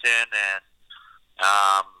Edmonton, and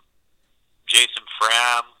Jason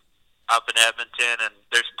Fram up in Edmonton, and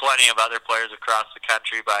there's plenty of other players across the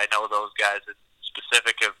country, but I know those guys in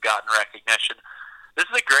specific have gotten recognition. This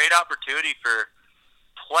is a great opportunity for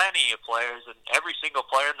plenty of players and every single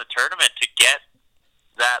player in the tournament to get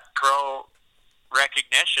that pro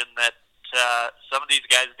recognition that some of these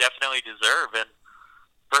guys definitely deserve. And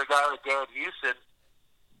for a guy like Garrett Houston,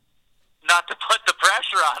 not to put the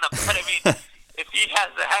pressure on him, but I mean, if he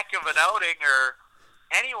has a heck of an outing, or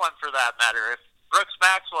anyone for that matter, if Brooks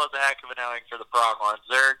Maxwell is a heck of an outing for the Pronghorns,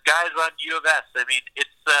 there are guys on U of S. I mean,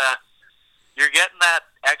 it's you're getting that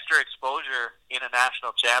extra exposure in a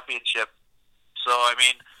national championship. So, I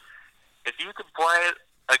mean, if you can play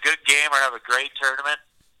a good game or have a great tournament,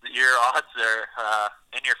 your odds are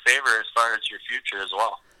in your favor as far as your future as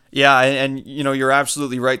well. Yeah, and you're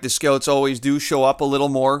absolutely right. The scouts always do show up a little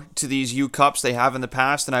more to these U Cups. They have in the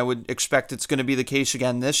past, and I would expect it's going to be the case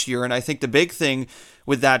again this year. And I think the big thing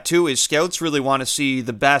with that too is scouts really want to see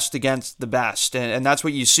the best against the best, and that's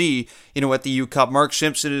what you see at the U Cup. Mark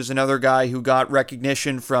Simpson is another guy who got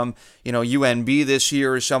recognition from UNB this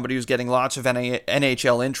year as somebody who's getting lots of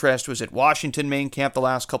NHL interest. Was at Washington main camp the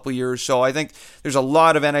last couple of years. So I think there's a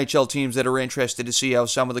lot of NHL teams that are interested to see how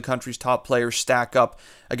some of the country's top players stack up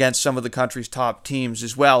against some of the country's top teams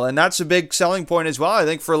as well. And that's a big selling point as well, I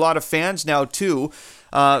think, for a lot of fans now too.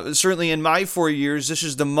 Certainly in my 4 years, this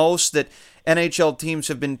is the most that NHL teams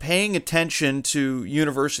have been paying attention to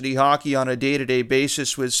university hockey on a day-to-day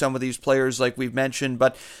basis with some of these players like we've mentioned,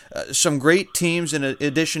 but some great teams in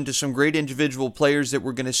addition to some great individual players that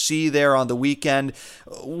we're going to see there on the weekend.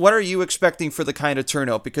 What are you expecting for the kind of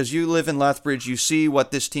turnout? Because you live in Lethbridge, you see what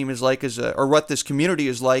this team is like or what this community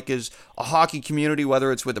is like as a hockey community,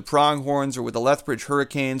 whether it's with the Pronghorns or with the Lethbridge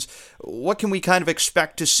Hurricanes. What can we kind of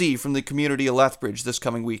expect to see from the community of Lethbridge this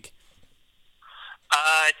coming week?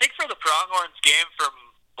 I think for the Pronghorns game, from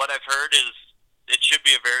what I've heard, is it should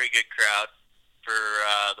be a very good crowd for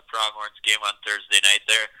the Pronghorns game on Thursday night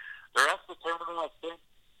there. The rest of the tournament, I think,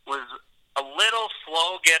 was a little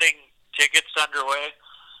slow getting tickets underway,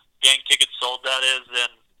 getting tickets sold, that is,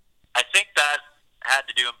 and I think that had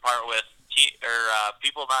to do in part with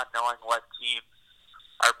people not knowing what teams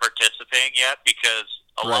are participating yet, because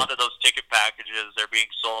a lot of those ticket packages are being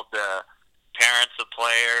sold to parents of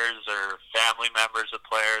players or family members of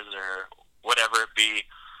players or whatever it be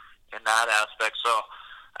in that aspect. So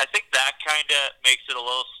I think that kind of makes it a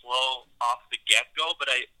little slow off the get-go, but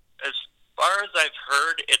as far as I've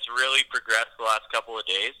heard, it's really progressed the last couple of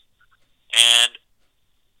days. And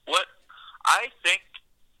what I think,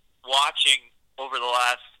 watching over the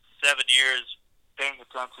last 7 years, paying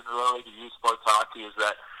attention really to youth sports hockey, is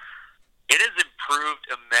that it has improved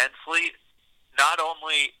immensely, not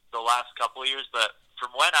only the last couple of years, but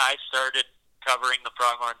from when I started covering the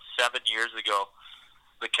Pronghorns 7 years ago,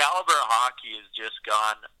 the caliber of hockey has just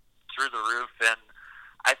gone through the roof. And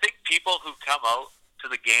I think people who come out to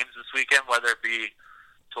the games this weekend, whether it be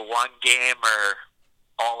to one game or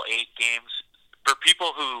all 8 games, for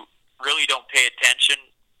people who really don't pay attention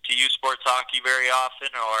to youth sports hockey very often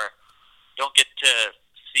or don't get to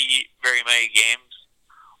see very many games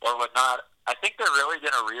or whatnot, I think they're really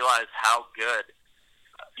going to realize how good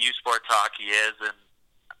youth sports hockey is. And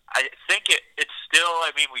I think it's still, I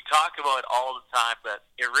mean, we talk about it all the time, but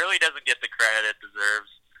it really doesn't get the credit it deserves.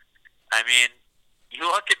 I mean, you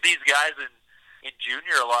look at these guys in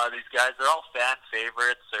junior, a lot of these guys, they're all fan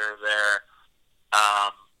favorites, or they're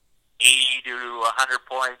 80 to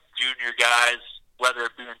 100-point junior guys, whether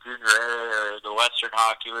it be in junior A or the Western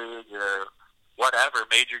Hockey League or whatever,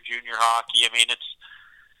 major junior hockey. I mean,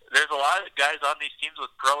 there's a lot of guys on these teams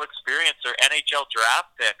with pro experience or NHL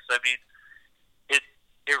draft picks. I mean,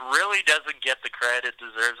 it really doesn't get the credit it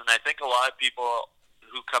deserves, and I think a lot of people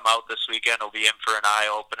who come out this weekend will be in for an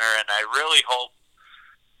eye-opener, and I really hope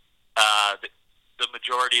the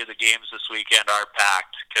majority of the games this weekend are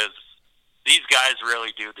packed, because these guys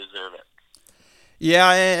really do deserve it.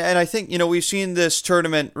 Yeah, and I think, we've seen this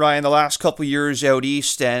tournament, Ryan, the last couple of years out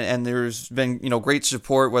east, and there's been, great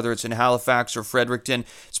support, whether it's in Halifax or Fredericton.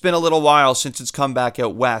 It's been a little while since it's come back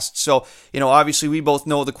out west. So, obviously we both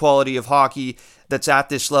know the quality of hockey that's at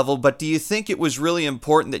this level, but do you think it was really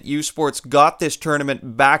important that U Sports got this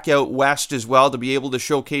tournament back out west as well, to be able to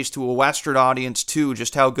showcase to a Western audience too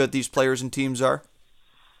just how good these players and teams are?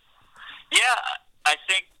 Yeah, I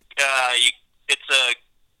think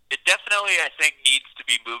it definitely, I think, needs to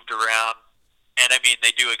be moved around, and I mean,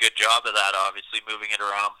 they do a good job of that, obviously, moving it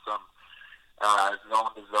around from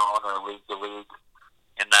zone to zone or league to league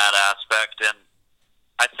in that aspect. And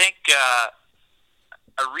I think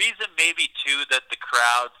a reason maybe too that the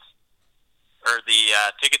crowds or the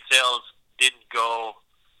ticket sales didn't go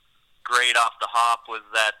great off the hop was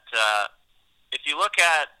that if you look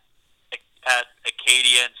at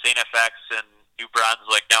Acadia and St. FX and New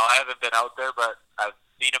Brunswick, now I haven't been out there, but I've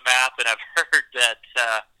seen a map and I've heard that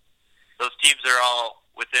those teams are all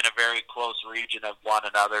within a very close region of one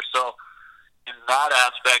another. So in that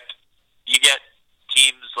aspect, you get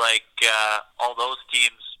teams like all those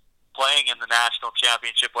teams playing in the national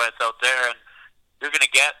championship when it's out there, and you're going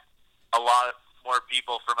to get a lot more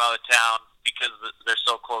people from out of town because they're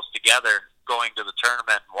so close together going to the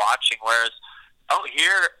tournament and watching. Whereas out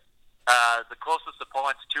here, the closest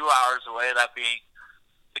opponent's 2 hours away, that being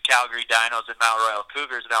the Calgary Dinos and Mount Royal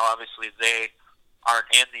Cougars. Now, obviously, they aren't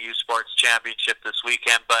in the U Sports Championship this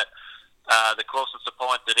weekend, but the closest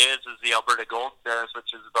opponent that is the Alberta Golden Bears,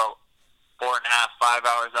 which is about 4.5, 5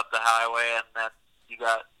 hours up the highway, and then you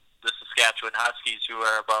got the Saskatchewan Huskies, who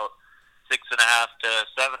are about 6.5 to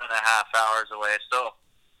 7.5 hours away. So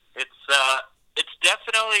it's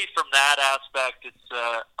definitely, from that aspect, it's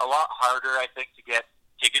a lot harder, I think, to get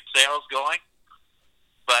ticket sales going.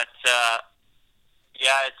 But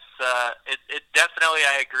yeah, it definitely,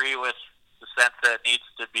 I agree with the sense that it needs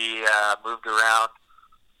to be moved around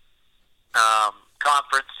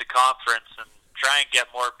conference to conference and try and get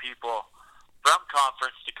more people from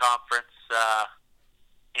conference to conference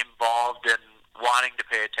involved and wanting to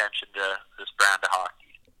pay attention to this brand of hockey.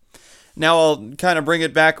 Now I'll kind of bring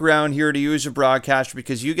it back around here to you as a broadcaster,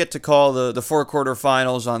 because you get to call the 4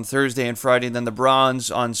 quarterfinals on Thursday and Friday, and then the bronze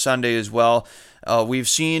on Sunday as well. We've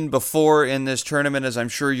seen before in this tournament, as I'm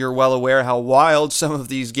sure you're well aware, how wild some of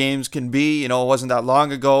these games can be. It wasn't that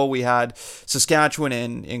long ago we had Saskatchewan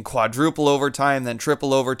in quadruple overtime, then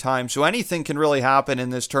triple overtime. So anything can really happen in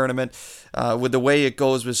this tournament with the way it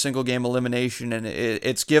goes with single game elimination. And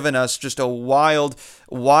it's given us just a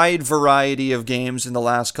wide variety of games in the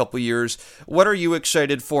last couple of years. What are you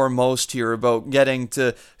excited for most here about getting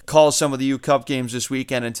to call some of the U Cup games this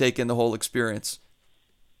weekend and take in the whole experience?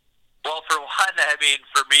 Well, for one, I mean,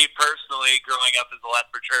 for me personally, growing up as a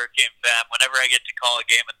Lethbridge Hurricane fan, whenever I get to call a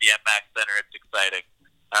game at the MMAX Center, it's exciting.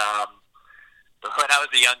 When I was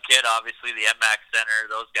a young kid, obviously the MMAX Center,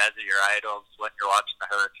 those guys are your idols when you're watching the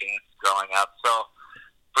Hurricanes growing up. So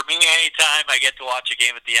for me, anytime I get to watch a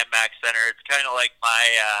game at the MMAX Center, it's kind of like my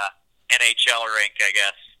NHL rink, I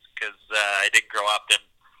guess, because I didn't grow up in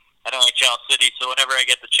an NHL city. So whenever I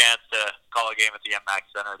get the chance to call a game at the MX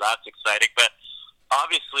Center, that's exciting. But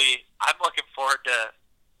obviously, I'm looking forward to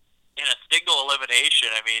in a single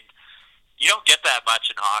elimination. I mean, you don't get that much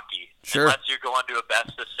in hockey unless you're going to a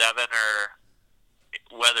best of 7 or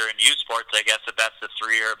whether in U Sports, I guess a best of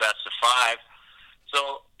 3 or a best of 5.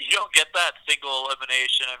 So you don't get that single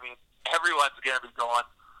elimination. I mean, everyone's going to be going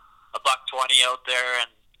 $120 out there and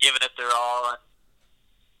giving it their all. And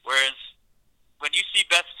whereas when you see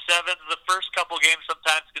best of 7, the first couple games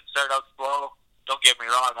sometimes can start out slow. Don't get me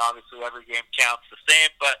wrong. Obviously, every game counts the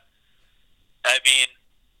same. But, I mean,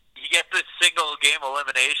 you get this single game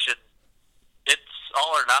elimination, it's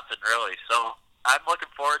all or nothing, really. So I'm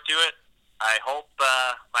looking forward to it. I hope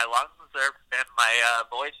my lungs are and my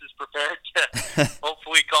voice is prepared to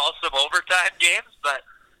hopefully call some overtime games. But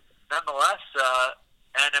nonetheless,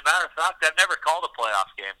 and a matter of fact, I've never called a playoff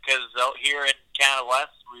game because out here in Canada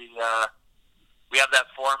West, we have that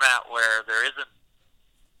format where there isn't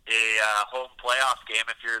a home playoff game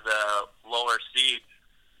if you're the lower seed.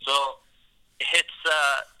 So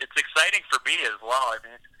it's exciting for me as well. I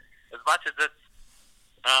mean, as much as it's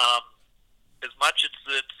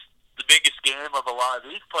the biggest game of a lot of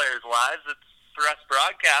these players' lives, it's for us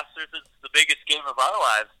broadcasters, it's the biggest game of our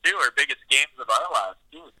lives too, or biggest games of our lives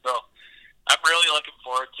too. So I'm really looking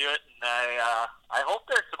forward to it, and I hope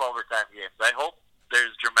there's some overtime games. I hope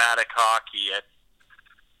there's dramatic hockey, and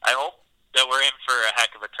I hope that we're in for a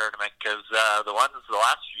heck of a tournament because the ones the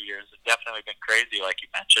last few years have definitely been crazy, like you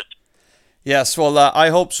mentioned. Yes, well, I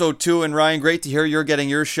hope so too. And Ryan, great to hear you're getting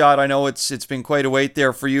your shot. I know it's been quite a wait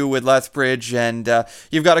there for you with Lethbridge, and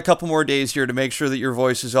you've got a couple more days here to make sure that your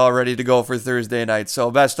voice is all ready to go for Thursday night. So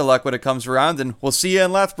best of luck when it comes around, and we'll see you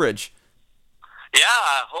in Lethbridge. Yeah,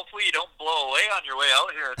 hopefully you don't blow away on your way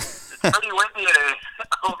out here. It's pretty windy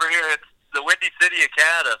over here. It's the windy city of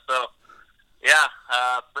Canada, so yeah,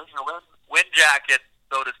 bring your wind jacket,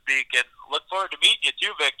 so to speak, and look forward to meeting you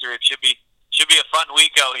too, Victor. It should be a fun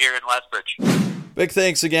week out here in Lethbridge. Big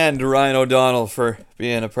thanks again to Ryan O'Donnell for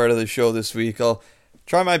being a part of the show this week. I'll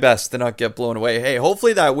try my best to not get blown away. Hey,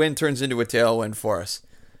 hopefully that wind turns into a tailwind for us.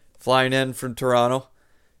 Flying in from Toronto.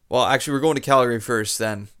 Well, actually, we're going to Calgary first,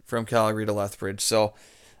 then from Calgary to Lethbridge. So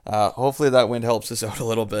hopefully that wind helps us out a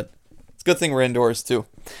little bit. It's a good thing we're indoors too.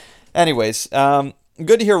 Anyways,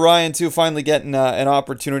 good to hear Ryan too finally getting an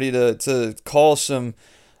opportunity to call some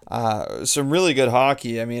really good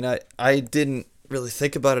hockey. I mean, I didn't really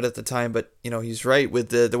think about it at the time, but he's right with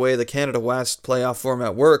the way the Canada West playoff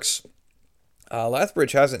format works.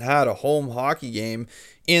 Lethbridge hasn't had a home hockey game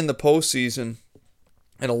in the postseason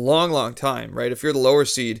in a long time, right? If you're the lower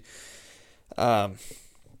seed,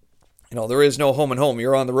 there is no home and home.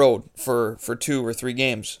 You're on the road for 2 or 3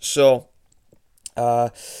 games. So,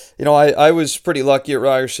 I was pretty lucky at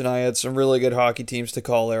Ryerson. I had some really good hockey teams to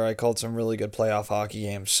call there. I called some really good playoff hockey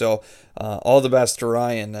games. So, all the best to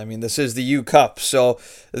Ryan. I mean, this is the U Cup, so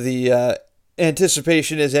the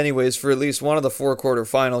anticipation is anyways for at least one of the 4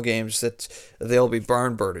 quarterfinal games that they'll be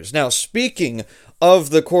barn burners. Now, speaking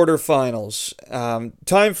of the quarterfinals,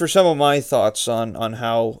 time for some of my thoughts on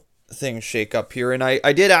how things shake up here. And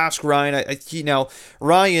I did ask Ryan.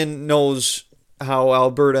 Ryan knows how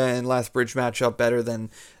Alberta and Lethbridge match up better than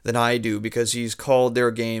I do because he's called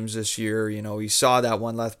their games this year. He saw that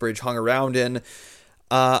one Lethbridge hung around in.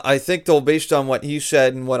 I think, though, based on what he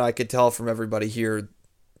said and what I could tell from everybody here,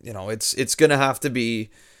 it's going to have to be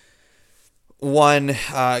one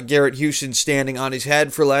Garrett Houston standing on his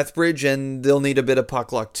head for Lethbridge, and they'll need a bit of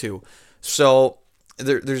puck luck too. So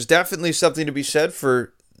there's definitely something to be said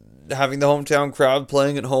for having the hometown crowd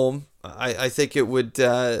playing at home. I think it would.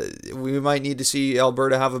 We might need to see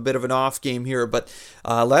Alberta have a bit of an off game here, but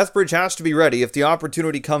Lethbridge has to be ready if the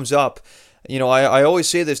opportunity comes up. I always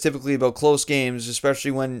say this typically about close games, especially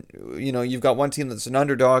when you've got one team that's an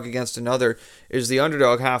underdog against another. Is the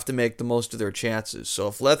underdog have to make the most of their chances? So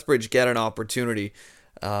if Lethbridge get an opportunity,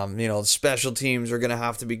 the special teams are going to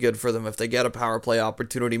have to be good for them. If they get a power play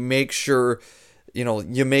opportunity, make sure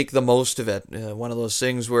you make the most of it. One of those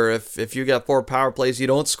things where if you get 4 power plays, you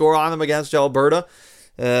don't score on them against Alberta,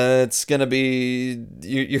 it's going to be,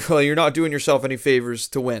 you're not doing yourself any favors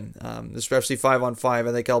to win, especially 5-on-5.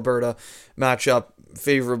 I think Alberta match up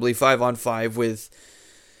favorably 5-on-5 with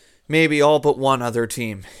maybe all but one other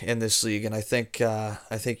team in this league. And I think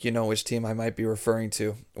which team I might be referring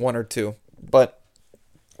to, one or two. But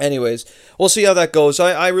Anyways, we'll see how that goes.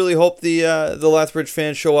 I really hope the Lethbridge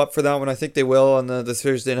fans show up for that one. I think they will on the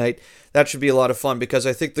Thursday night. That should be a lot of fun because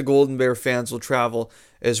I think the Golden Bear fans will travel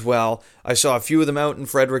as well. I saw a few of them out in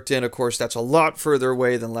Fredericton. Of course, that's a lot further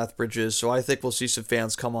away than Lethbridge is, so I think we'll see some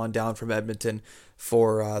fans come on down from Edmonton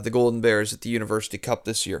for the Golden Bears at the University Cup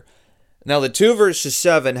this year. Now, the 2 versus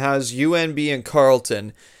 7 has UNB and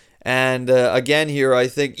Carleton. And again here, I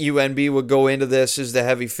think UNB would go into this as the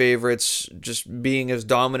heavy favorites, just being as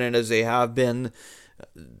dominant as they have been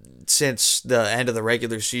since the end of the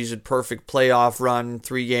regular season. Perfect playoff run,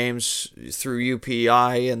 3 games through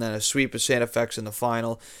UPI, and then a sweep of Santa Fe in the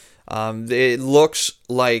final. It looks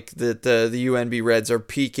like that the UNB Reds are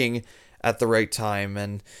peaking at the right time,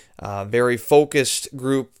 and very focused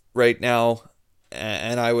group right now,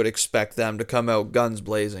 and I would expect them to come out guns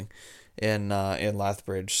blazing in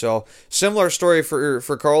Lethbridge. So similar story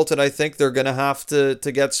for Carleton. I think they're going to have to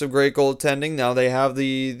get some great goaltending. Now they have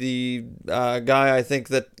the guy I think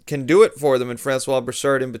that can do it for them in Francois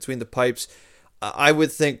Broussard in between the pipes. I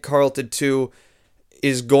would think Carleton too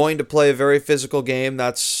is going to play a very physical game.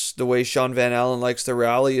 That's the way Sean Van Allen likes to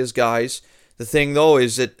rally his guys. The thing, though,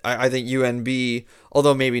 is that I think UNB,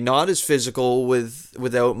 although maybe not as physical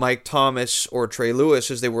without Mike Thomas or Trey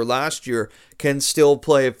Lewis as they were last year, can still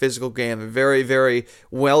play a physical game. A very, very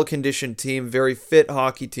well-conditioned team, very fit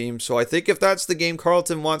hockey team. So I think if that's the game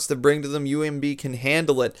Carleton wants to bring to them, UNB can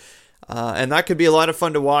handle it. And that could be a lot of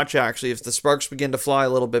fun to watch, actually. If the sparks begin to fly a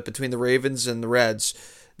little bit between the Ravens and the Reds,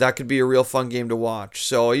 that could be a real fun game to watch.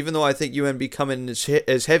 So even though I think UNB come in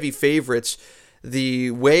as heavy favorites, the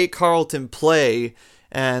way Carleton play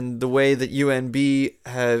and the way that UNB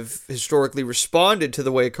have historically responded to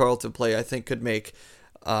the way Carleton play, I think could make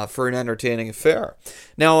for an entertaining affair.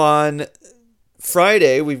 Now on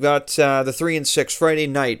Friday, we've got the 3 and 6 Friday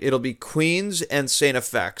night. It'll be Queens and St.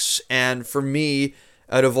 FX. And for me,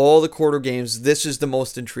 out of all the quarter games, this is the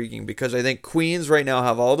most intriguing because I think Queens right now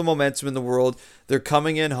have all the momentum in the world. They're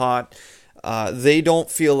coming in hot. They don't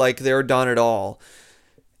feel like they're done at all.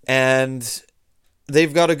 And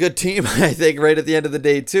they've got a good team, I think, right at the end of the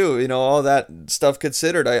day, too. You know, all that stuff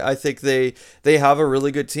considered, I think they have a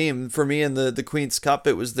really good team. For me, in the Queen's Cup,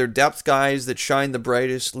 it was their depth guys that shined the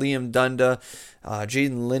brightest. Liam Dunda,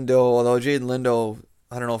 Jaden Lindo, although Jaden Lindo,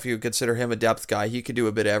 I don't know if you would consider him a depth guy. He could do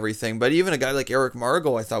a bit of everything. But even a guy like Eric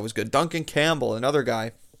Margo, I thought was good. Duncan Campbell, another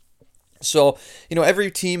guy. So, you know,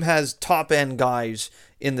 every team has top-end guys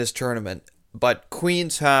in this tournament. But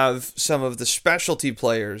Queens have some of the specialty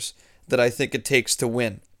players that I think it takes to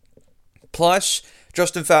win. Plus,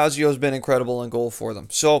 Justin Fazio has been incredible in goal for them.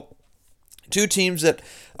 So, 2 teams that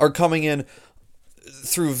are coming in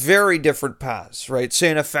through very different paths, right?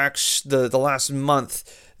 St. FX, the last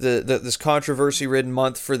month, this controversy-ridden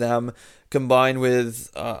month for them, combined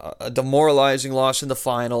with a demoralizing loss in the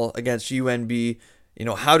final against UNB. You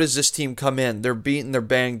know, how does this team come in? They're beaten, they're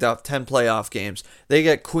banged up, 10 playoff games. They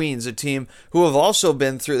get Queens, a team who have also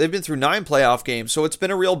been through 9 playoff games. So it's been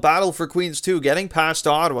a real battle for Queens too, getting past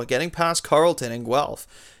Ottawa, getting past Carleton and Guelph.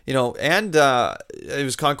 You know, and it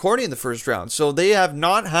was Concordia in the first round. So they have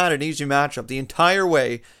not had an easy matchup the entire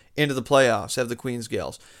way into the playoffs, have the Queens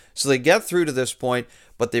Gales. So they get through to this point,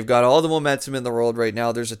 but they've got all the momentum in the world right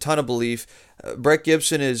now. There's a ton of belief. Brett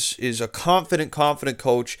Gibson is a confident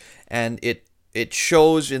coach, and it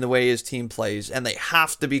shows in the way his team plays, and they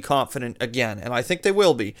have to be confident again, and I think they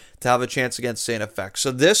will be, to have a chance against St. FX.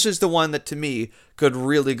 So this is the one that, to me, could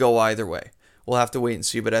really go either way. We'll have to wait and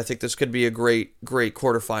see, but I think this could be a great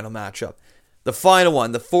quarterfinal matchup. The final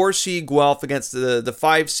one, the 4-seed Guelph against the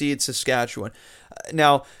 5-seed Saskatchewan.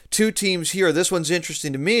 Now, 2 teams here. This one's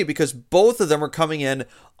interesting to me because both of them are coming in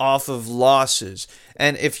off of losses.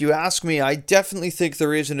 And if you ask me, I definitely think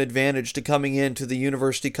there is an advantage to coming into the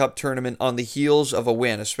University Cup tournament on the heels of a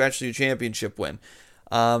win, especially a championship win.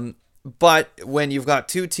 But when you've got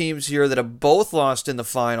 2 teams here that have both lost in the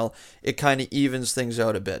final, it kind of evens things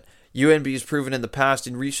out a bit. UNB has proven in the past,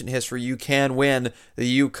 in recent history, you can win the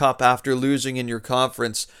U Cup after losing in your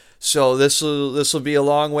conference. So this will be a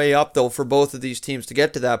long way up, though, for both of these teams to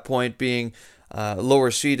get to that point, being lower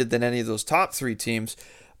seeded than any of those top 3 teams.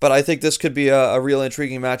 But I think this could be a real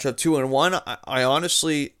intriguing matchup. 2-1. I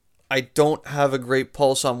honestly don't have a great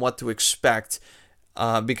pulse on what to expect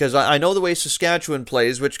because I know the way Saskatchewan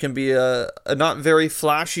plays, which can be a not very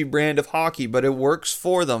flashy brand of hockey, but it works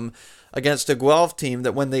for them against a Guelph team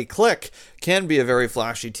that, when they click, can be a very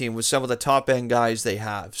flashy team with some of the top-end guys they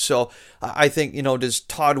have. So I think, you know, does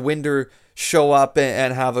Todd Winder show up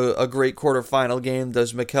and have a great quarterfinal game?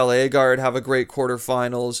 Does Mikkel Agard have a great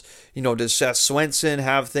quarterfinals? You know, does Seth Swenson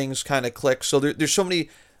have things kind of click? So there's so many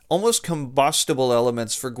almost combustible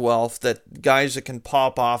elements for Guelph, that guys that can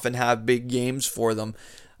pop off and have big games for them.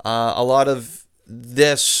 A lot of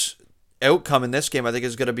this outcome in this game, I think,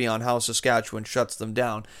 is going to be on how Saskatchewan shuts them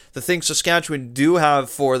down. The thing Saskatchewan do have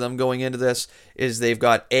for them going into this is they've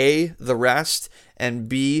got A, the rest, and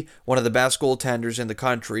B, one of the best goaltenders in the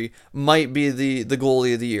country, might be the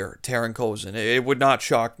goalie of the year, Taran Kozin. It would not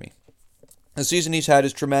shock me. The season he's had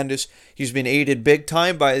is tremendous. He's been aided big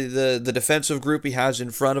time by the defensive group he has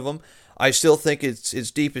in front of him. I still think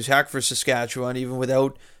it's deep as heck for Saskatchewan, even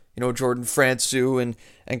without Jordan Francouz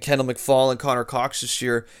and Kendall McFall and Connor Cox this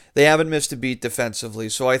year. They haven't missed a beat defensively,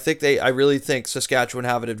 so I really think Saskatchewan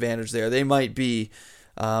have an advantage there. They might be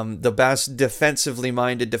the best defensively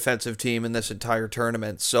minded defensive team in this entire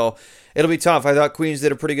tournament. So it'll be tough. I thought Queens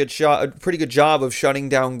did a pretty good job of shutting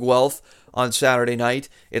down Guelph on Saturday night.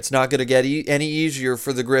 It's not going to get any easier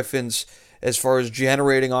for the Griffins as far as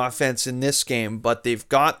generating offense in this game, but they've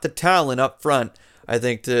got the talent up front, I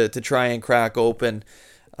think, to try and crack open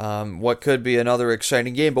what could be another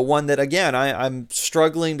exciting game, but one that, again, I'm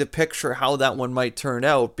struggling to picture how that one might turn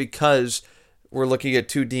out, because we're looking at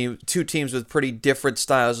two teams with pretty different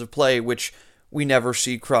styles of play, which we never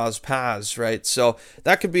see cross paths, right? So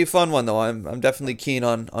that could be a fun one, though. I'm definitely keen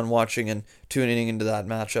on watching and tuning into that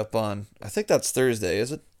matchup on, I think that's Thursday,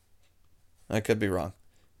 is it? I could be wrong.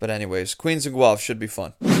 But anyways, Queens and Guelph should be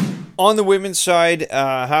fun. On the women's side,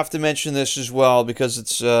 I have to mention this as well, because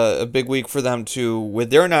it's a big week for them too, with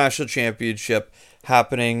their national championship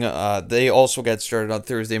happening. They also get started on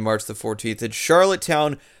Thursday, March the 14th at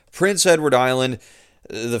Charlottetown, Prince Edward Island.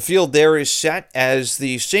 The field there is set as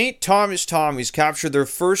the St. Thomas Tommies capture their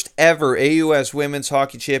first ever AUS Women's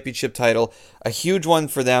Hockey Championship title. A huge one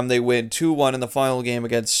for them. They win 2-1 in the final game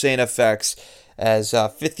against St. FX, as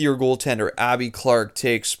fifth-year goaltender Abby Clark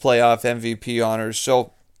takes playoff MVP honors.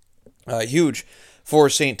 So huge for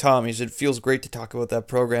St. Tommy's. It feels great to talk about that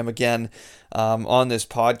program again on this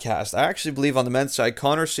podcast. I actually believe on the men's side,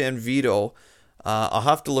 Connor Sanvito, I'll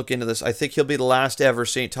have to look into this. I think he'll be the last ever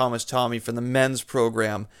St. Thomas Tommy from the men's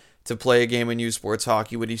program to play a game in U Sports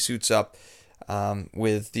Hockey when he suits up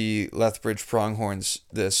with the Lethbridge Pronghorns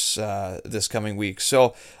this coming week.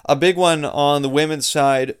 So a big one on the women's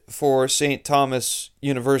side for St. Thomas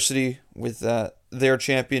University with their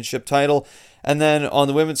championship title. And then on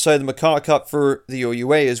the women's side, the McCaw Cup for the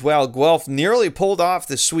OUA as well. Guelph nearly pulled off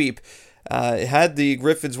the sweep. Had the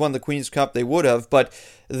Griffins won the Queen's Cup, they would have, but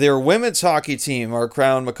their women's hockey team are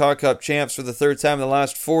crowned McCaw Cup champs for the third time in the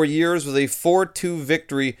last 4 years with a 4-2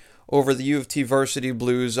 victory over the U of T Varsity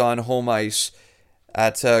Blues on home ice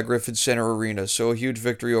at Griffin Center Arena. So a huge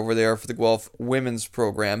victory over there for the Guelph women's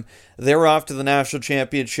program. They're off to the national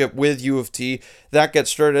championship with U of T. That gets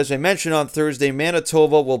started, as I mentioned, on Thursday.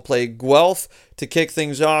 Manitoba will play Guelph to kick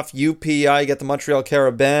things off. UPI get the Montreal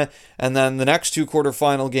Carabins. And then the next two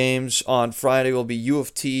quarterfinal games on Friday will be U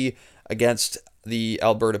of T against the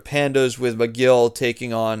Alberta Pandas, with McGill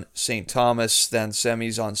taking on St. Thomas. Then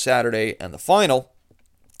semis on Saturday, and the final,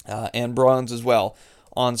 and bronze as well,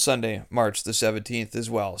 on Sunday, March the 17th as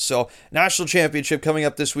well. So, national championship coming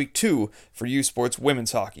up this week too for U Sports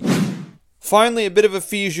women's hockey. Finally, a bit of a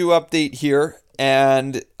FIJU update here,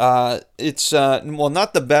 and it's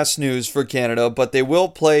not the best news for Canada, but they will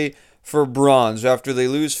play for bronze after they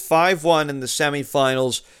lose 5-1 in the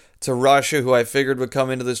semifinals to Russia, who I figured would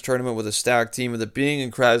come into this tournament with a stacked team, with it being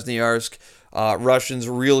in Krasnoyarsk. Russians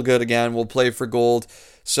real good again, will play for gold.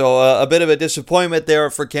 So a bit of a disappointment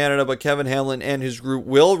there for Canada, but Kevin Hamlin and his group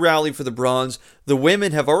will rally for the bronze. The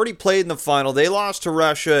women have already played in the final. They lost to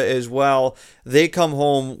Russia as well. They come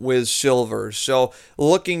home with silver. So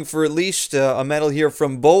looking for at least a medal here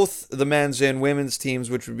from both the men's and women's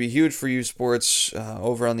teams, which would be huge for U Sports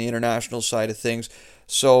over on the international side of things.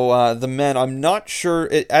 So the men, I'm not sure,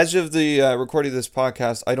 as of the recording of this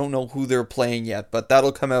podcast, I don't know who they're playing yet, but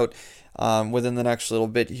that'll come out within the next little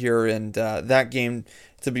bit here, and that game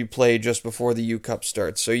to be played just before the U Cup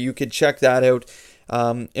starts. So you could check that out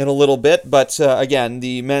in a little bit. But again,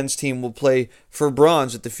 the men's team will play for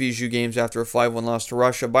bronze at the FIJU Games after a 5-1 loss to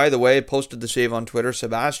Russia. By the way, I posted the save on Twitter.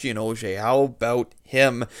 Sebastien Ogier, how about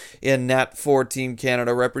him in net for Team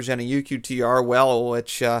Canada representing UQTR well,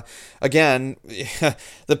 which again,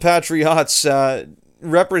 the Patriots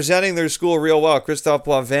representing their school real well. Christophe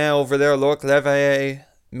Poivin over there, Loic Leveille,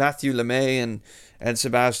 Matthew Lemay, and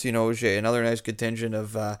Sebastien Ogier, another nice contingent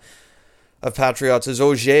of Patriots, as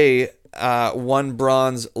Ogier won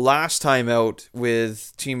bronze last time out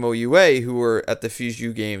with Team OUA, who were at the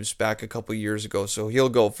FIJU Games back a couple years ago. So he'll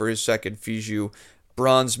go for his second FIJU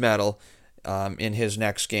bronze medal in his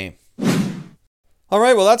next game. All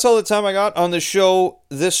right, well, that's all the time I got on the show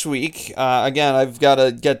this week. Again, I've got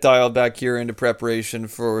to get dialed back here into preparation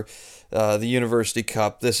for the University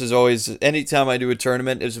Cup. This is always, anytime I do a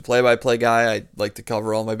tournament, as a play-by-play guy, I like to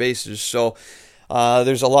cover all my bases. So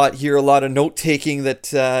there's a lot here, a lot of note-taking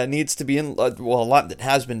that needs to be in, a lot that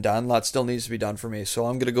has been done, a lot still needs to be done for me. So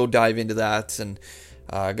I'm going to go dive into that, and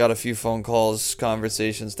got a few phone calls,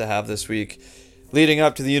 conversations to have this week, leading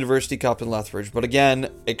up to the University Cup in Lethbridge. But again,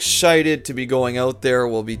 excited to be going out there.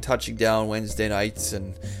 We'll be touching down Wednesday nights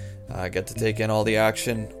and get to take in all the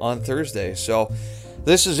action on Thursday. So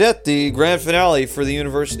this is it, the grand finale for the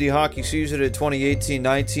university hockey season of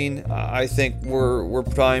 2018-19. I think we're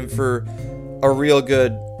primed for a real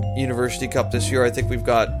good University Cup this year. I think we've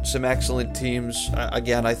got some excellent teams.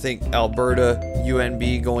 Again, I think Alberta,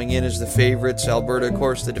 UNB going in as the favorites. Alberta, of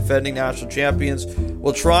course, the defending national champions,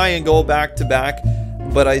 will try and go back-to-back,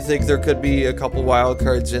 but I think there could be a couple wild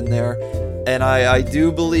cards in there. And I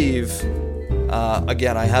do believe,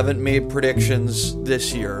 again, I haven't made predictions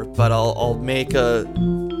this year, but I'll make a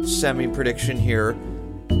semi-prediction here.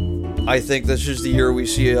 I think this is the year we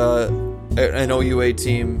see an OUA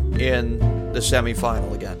team in the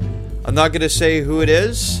semifinal again. I'm not going to say who it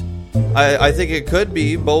is. I think it could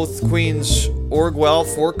be both Queens or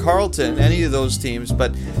Guelph or Carleton, any of those teams,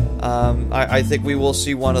 but I think we will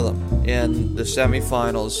see one of them in the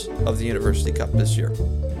semifinals of the University Cup this year.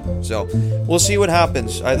 So we'll see what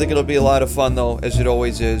happens. I think it'll be a lot of fun, though, as it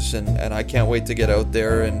always is, and I can't wait to get out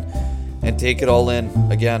there and take it all in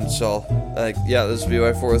again. So this will be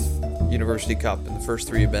my fourth University Cup, and the first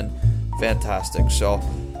three have been fantastic. So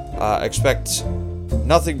expect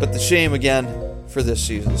nothing but the shame again for this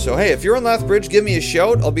season. So hey, if you're in Lethbridge, give me a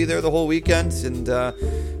shout. I'll be there the whole weekend, and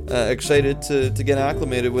excited to get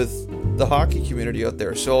acclimated with the hockey community out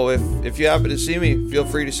there. So if you happen to see me, feel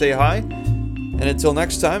free to say hi. And until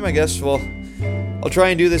next time, I guess I'll try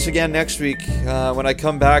and do this again next week. When I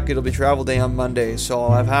come back, it'll be travel day on Monday, so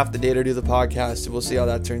I'll have half the day to do the podcast, and we'll see how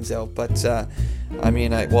that turns out. But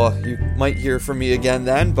you might hear from me again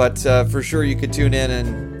then, but for sure you could tune in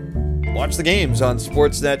and watch the games on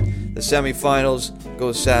Sportsnet. The semifinals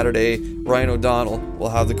goes Saturday. Ryan O'Donnell will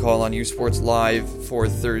have the call on U Sports Live for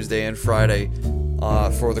Thursday and Friday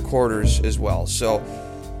for the quarters as well. So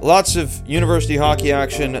lots of university hockey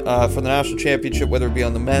action for the national championship, whether it be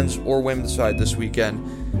on the men's or women's side this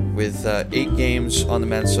weekend, with 8 games on the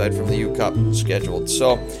men's side from the U Cup scheduled.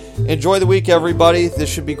 So enjoy the week, everybody. This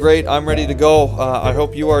should be great. I'm ready to go. I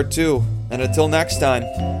hope you are too. And until next time,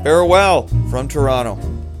 farewell from Toronto.